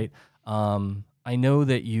 right? I know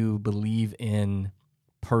that you believe in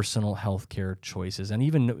personal healthcare choices. And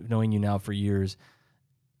even knowing you now for years,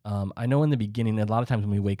 I know in the beginning, a lot of times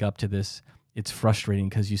when we wake up to this, it's frustrating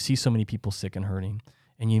because you see so many people sick and hurting,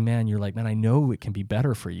 and you're like, man, I know it can be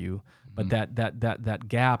better for you, but that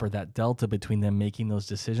gap or that delta between them making those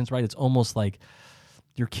decisions, right? It's almost like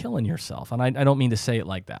you're killing yourself. And I don't mean to say it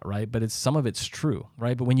like that, right? But some of it's true,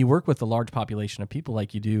 right? But when you work with a large population of people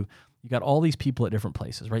like you do, you got all these people at different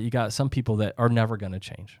places, right? You got some people that are never going to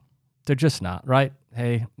change. They're just not, right?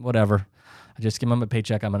 Hey, whatever. I just give them a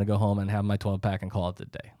paycheck. I'm going to go home and have my 12-pack and call it the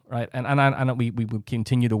day, right? And we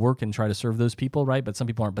continue to work and try to serve those people, right? But some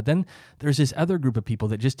people aren't. But then there's this other group of people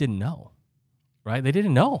that just didn't know, right? They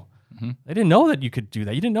didn't know. They didn't know that you could do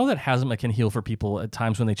that. You didn't know that Hazmat can heal for people at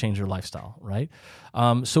times when they change their lifestyle, right?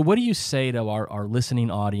 So what do you say to our listening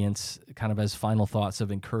audience, kind of as final thoughts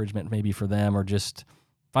of encouragement maybe for them, or just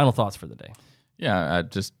final thoughts for the day? Yeah,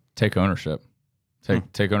 just take ownership.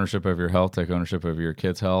 Take ownership of your health. Take ownership of your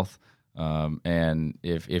kids' health. And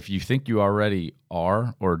if you think you already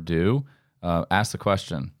are or do, ask the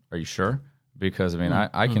question, are you sure? Because I mean,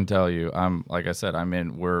 I can tell you, like I said,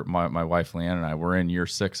 my wife Leanne and I, we're in year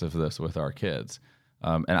 6 of this with our kids.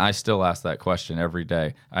 And I still ask that question every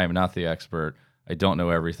day. I am not the expert. I don't know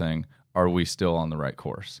everything. Are we still on the right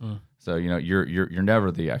course? So, you're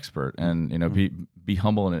never the expert, and, be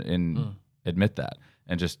humble and admit that,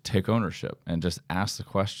 and just take ownership and just ask the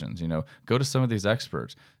questions, go to some of these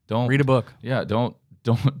experts. Don't read a book. Yeah. Don't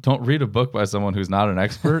read a book by someone who's not an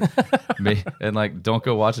expert, and don't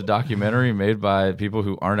go watch a documentary made by people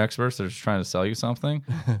who aren't experts. They're just trying to sell you something.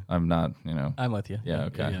 I'm not, I'm with you. Yeah.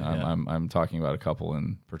 Okay. Yeah. I'm talking about a couple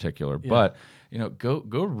in particular, but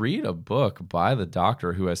go read a book by the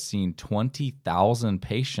doctor who has seen 20,000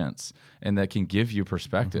 patients and that can give you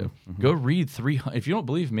perspective. Go read 300. If you don't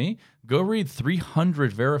believe me, go read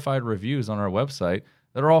 300 verified reviews on our website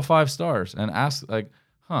that are all 5 stars and ask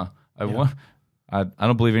I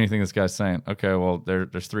don't believe anything this guy's saying. Okay, well,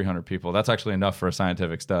 there's 300 people. That's actually enough for a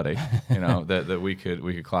scientific study, that we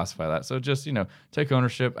could classify that. So just, take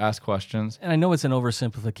ownership, ask questions. And I know it's an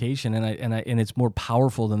oversimplification, and it's more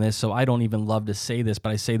powerful than this. So I don't even love to say this,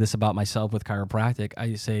 but I say this about myself with chiropractic.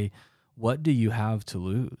 I say, what do you have to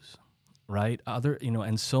lose, right?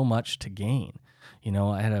 And so much to gain.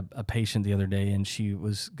 I had a patient the other day, and she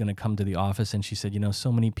was going to come to the office, and she said,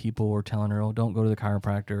 so many people were telling her, oh, don't go to the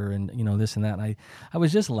chiropractor, and, this and that. And I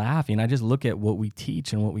was just laughing. I just look at what we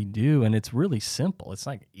teach and what we do, and it's really simple. It's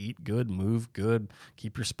like eat good, move good,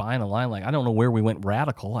 keep your spine aligned. Like, I don't know where we went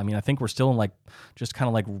radical. I mean, I think we're still in just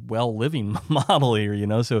kind of well-living model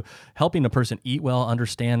here, So helping a person eat well,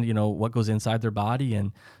 understand, what goes inside their body,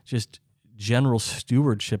 and just general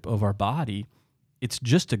stewardship of our body. It's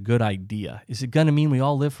just a good idea. Is it going to mean we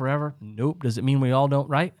all live forever? Nope. Does it mean we all don't,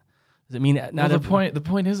 right? Does it mean the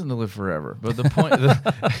point isn't to live forever, but the point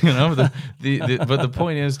but the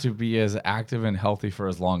point is to be as active and healthy for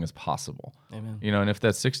as long as possible. Amen. And if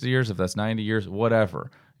that's 60 years, if that's 90 years,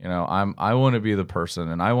 whatever. I want to be the person,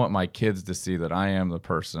 and I want my kids to see that I am the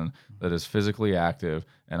person that is physically active,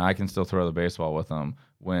 and I can still throw the baseball with them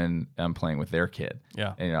when I'm playing with their kid.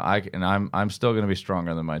 Yeah. And I'm still going to be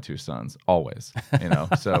stronger than my 2 sons always,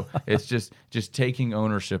 So it's just taking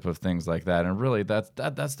ownership of things like that. And really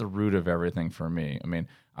that's the root of everything for me. I mean,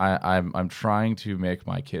 I'm trying to make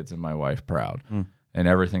my kids and my wife proud in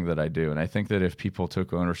everything that I do. And I think that if people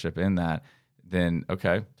took ownership in that, then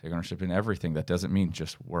take ownership in everything. That doesn't mean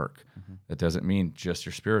just work. That doesn't mean just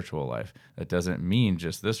your spiritual life. That doesn't mean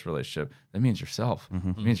just this relationship. That means yourself.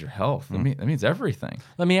 It means your health. That means everything.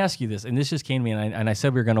 Let me ask you this, and this just came to me, and I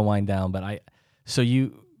said we were going to wind down, but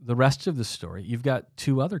the rest of the story, you've got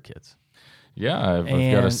 2 other kids. Yeah, I've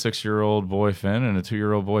got a 6-year-old boy, Finn, and a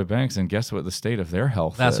 2-year-old boy, Banks, and guess what the state of their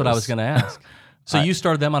health is? That's what I was going to ask. So you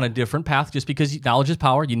started them on a different path just because knowledge is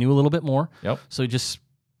power. You knew a little bit more. Yep. So just...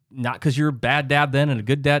 not because you're a bad dad then and a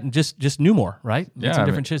good dad, and just knew more, right? Yeah, some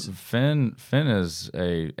different shits. Finn is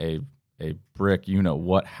a brick,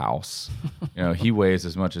 what house. He weighs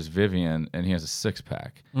as much as Vivian, and he has a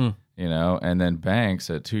 6-pack. And then Banks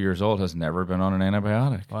at 2 years old has never been on an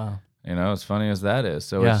antibiotic. Wow. As funny as that is.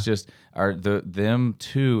 So it's just them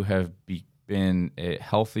 2 have been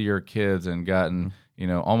healthier kids and gotten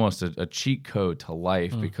almost a cheat code to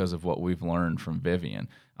life because of what we've learned from Vivian.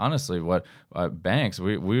 Honestly, what Banks,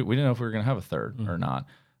 we didn't know if we were going to have a third or not.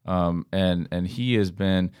 And he's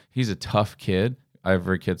a tough kid.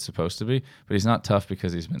 Every kid's supposed to be, but he's not tough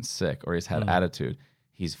because he's been sick or he's had attitude.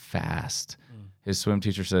 He's fast. His swim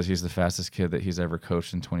teacher says he's the fastest kid that he's ever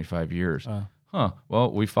coached in 25 years.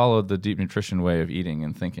 Well, we followed the deep nutrition way of eating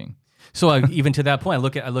and thinking. So even to that point,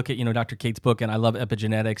 I look at Dr. Cates' book, and I love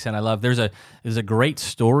epigenetics, and I love there's a great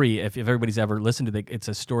story if everybody's ever listened to it. It's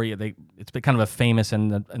a story it's been kind of a famous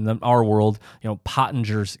in our world,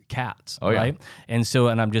 Pottinger's cats, right? And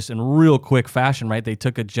I'm just in real quick fashion, right? They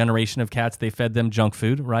took a generation of cats, they fed them junk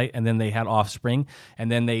food, right, and then they had offspring,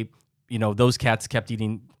 and then they those cats kept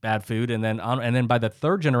eating bad food, and then by the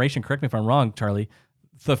 3rd generation, correct me if I'm wrong, Charlie,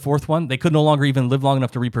 the 4th one, they could no longer even live long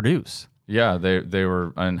enough to reproduce. Yeah, they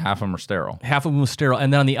were, and half of them were sterile. Half of them was sterile,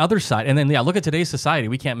 and then on the other side, look at today's society.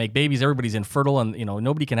 We can't make babies. Everybody's infertile, and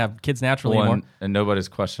nobody can have kids naturally anymore. And nobody's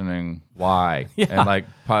questioning why. Yeah. And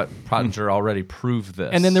Pottinger already proved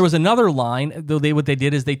this. And then there was another line. Though what they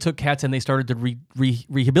did is they took cats and they started to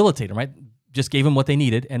rehabilitate them. Right, just gave them what they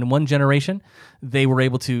needed. And in one generation, they were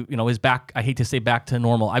able to, is back, I hate to say back to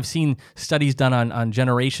normal. I've seen studies done on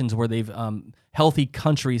generations where they've, healthy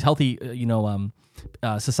countries, healthy,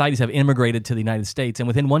 societies have immigrated to the United States. And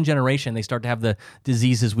within one generation, they start to have the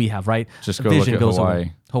diseases we have, right? Just go look at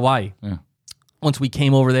Hawaii. Hawaii. Yeah. Once we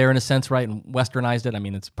came over there in a sense, right, and westernized it, I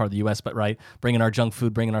mean, it's part of the U.S., but right, bringing our junk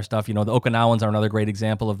food, bringing our stuff, the Okinawans are another great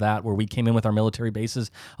example of that, where we came in with our military bases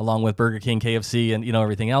along with Burger King, KFC, and,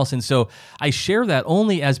 everything else. And so I share that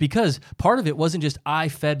only because part of it wasn't just I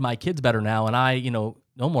fed my kids better now and I, no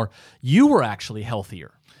more. You were actually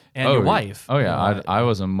healthier. And your wife. Oh, yeah. I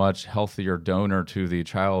was a much healthier donor to the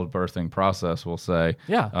childbirthing process, we'll say.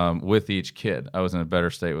 Yeah. With each kid. I was in a better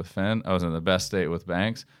state with Finn. I was in the best state with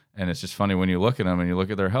Banks. And it's just funny when you look at them and you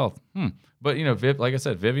look at their health. But, like I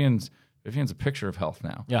said, Vivian's a picture of health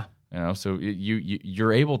now. Yeah. So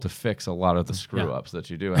you're able to fix a lot of the screw-ups that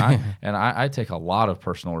you do. And I take a lot of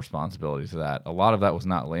personal responsibility to that. A lot of that was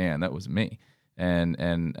not Leanne. That was me. And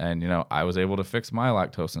I was able to fix my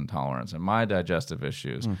lactose intolerance and my digestive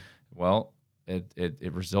issues. Well,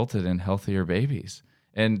 it resulted in healthier babies,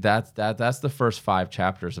 and that's the first 5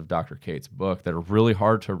 chapters of Dr. Cate's book that are really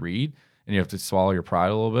hard to read, and you have to swallow your pride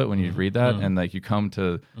a little bit when you read that, and like you come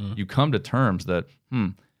to terms that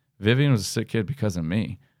Vivian was a sick kid because of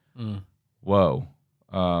me. Whoa,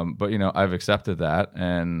 but I've accepted that,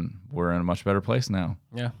 and we're in a much better place now.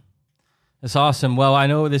 Yeah. That's awesome. Well, I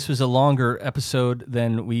know this was a longer episode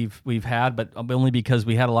than we've had, but only because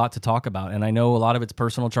we had a lot to talk about. And I know a lot of it's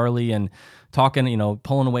personal, Charlie, and talking,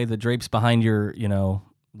 pulling away the drapes behind your,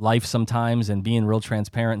 life sometimes, and being real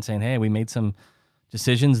transparent and saying, hey, we made some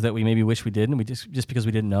decisions that we maybe wish we didn't. We just because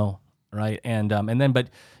we didn't know, right? And then, but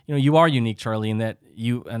you are unique, Charlie, in that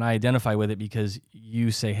you and I identify with it because you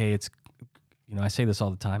say, hey, it's, I say this all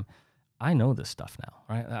the time. I know this stuff now,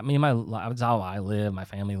 right? I mean, it's how I live, my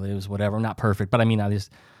family lives, whatever. I'm not perfect, but I mean,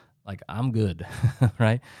 I'm good,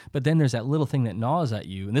 right? But then there's that little thing that gnaws at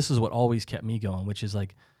you, and this is what always kept me going, which is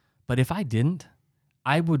like, but if I didn't,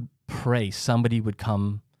 I would pray somebody would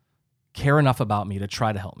come care enough about me to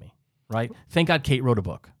try to help me, right? Thank God Kate wrote a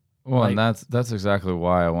book. Well, right? And that's exactly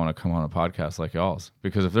why I want to come on a podcast like y'all's,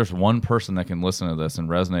 because if there's one person that can listen to this and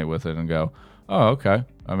resonate with it and go, oh, okay.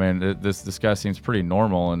 I mean, this guy seems pretty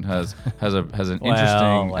normal and has an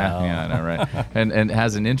interesting, yeah, I know, right? and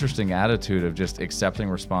has an interesting attitude of just accepting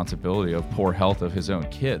responsibility of poor health of his own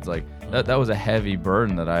kids. Like that was a heavy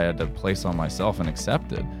burden that I had to place on myself and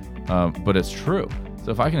accepted. But it's true.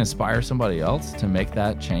 So if I can inspire somebody else to make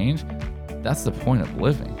that change, that's the point of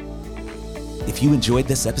living. If you enjoyed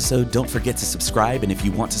this episode, don't forget to subscribe. And if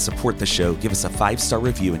you want to support the show, give us a 5-star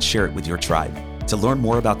review and share it with your tribe. To learn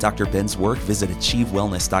more about Dr. Ben's work, visit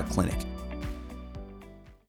achievewellness.clinic.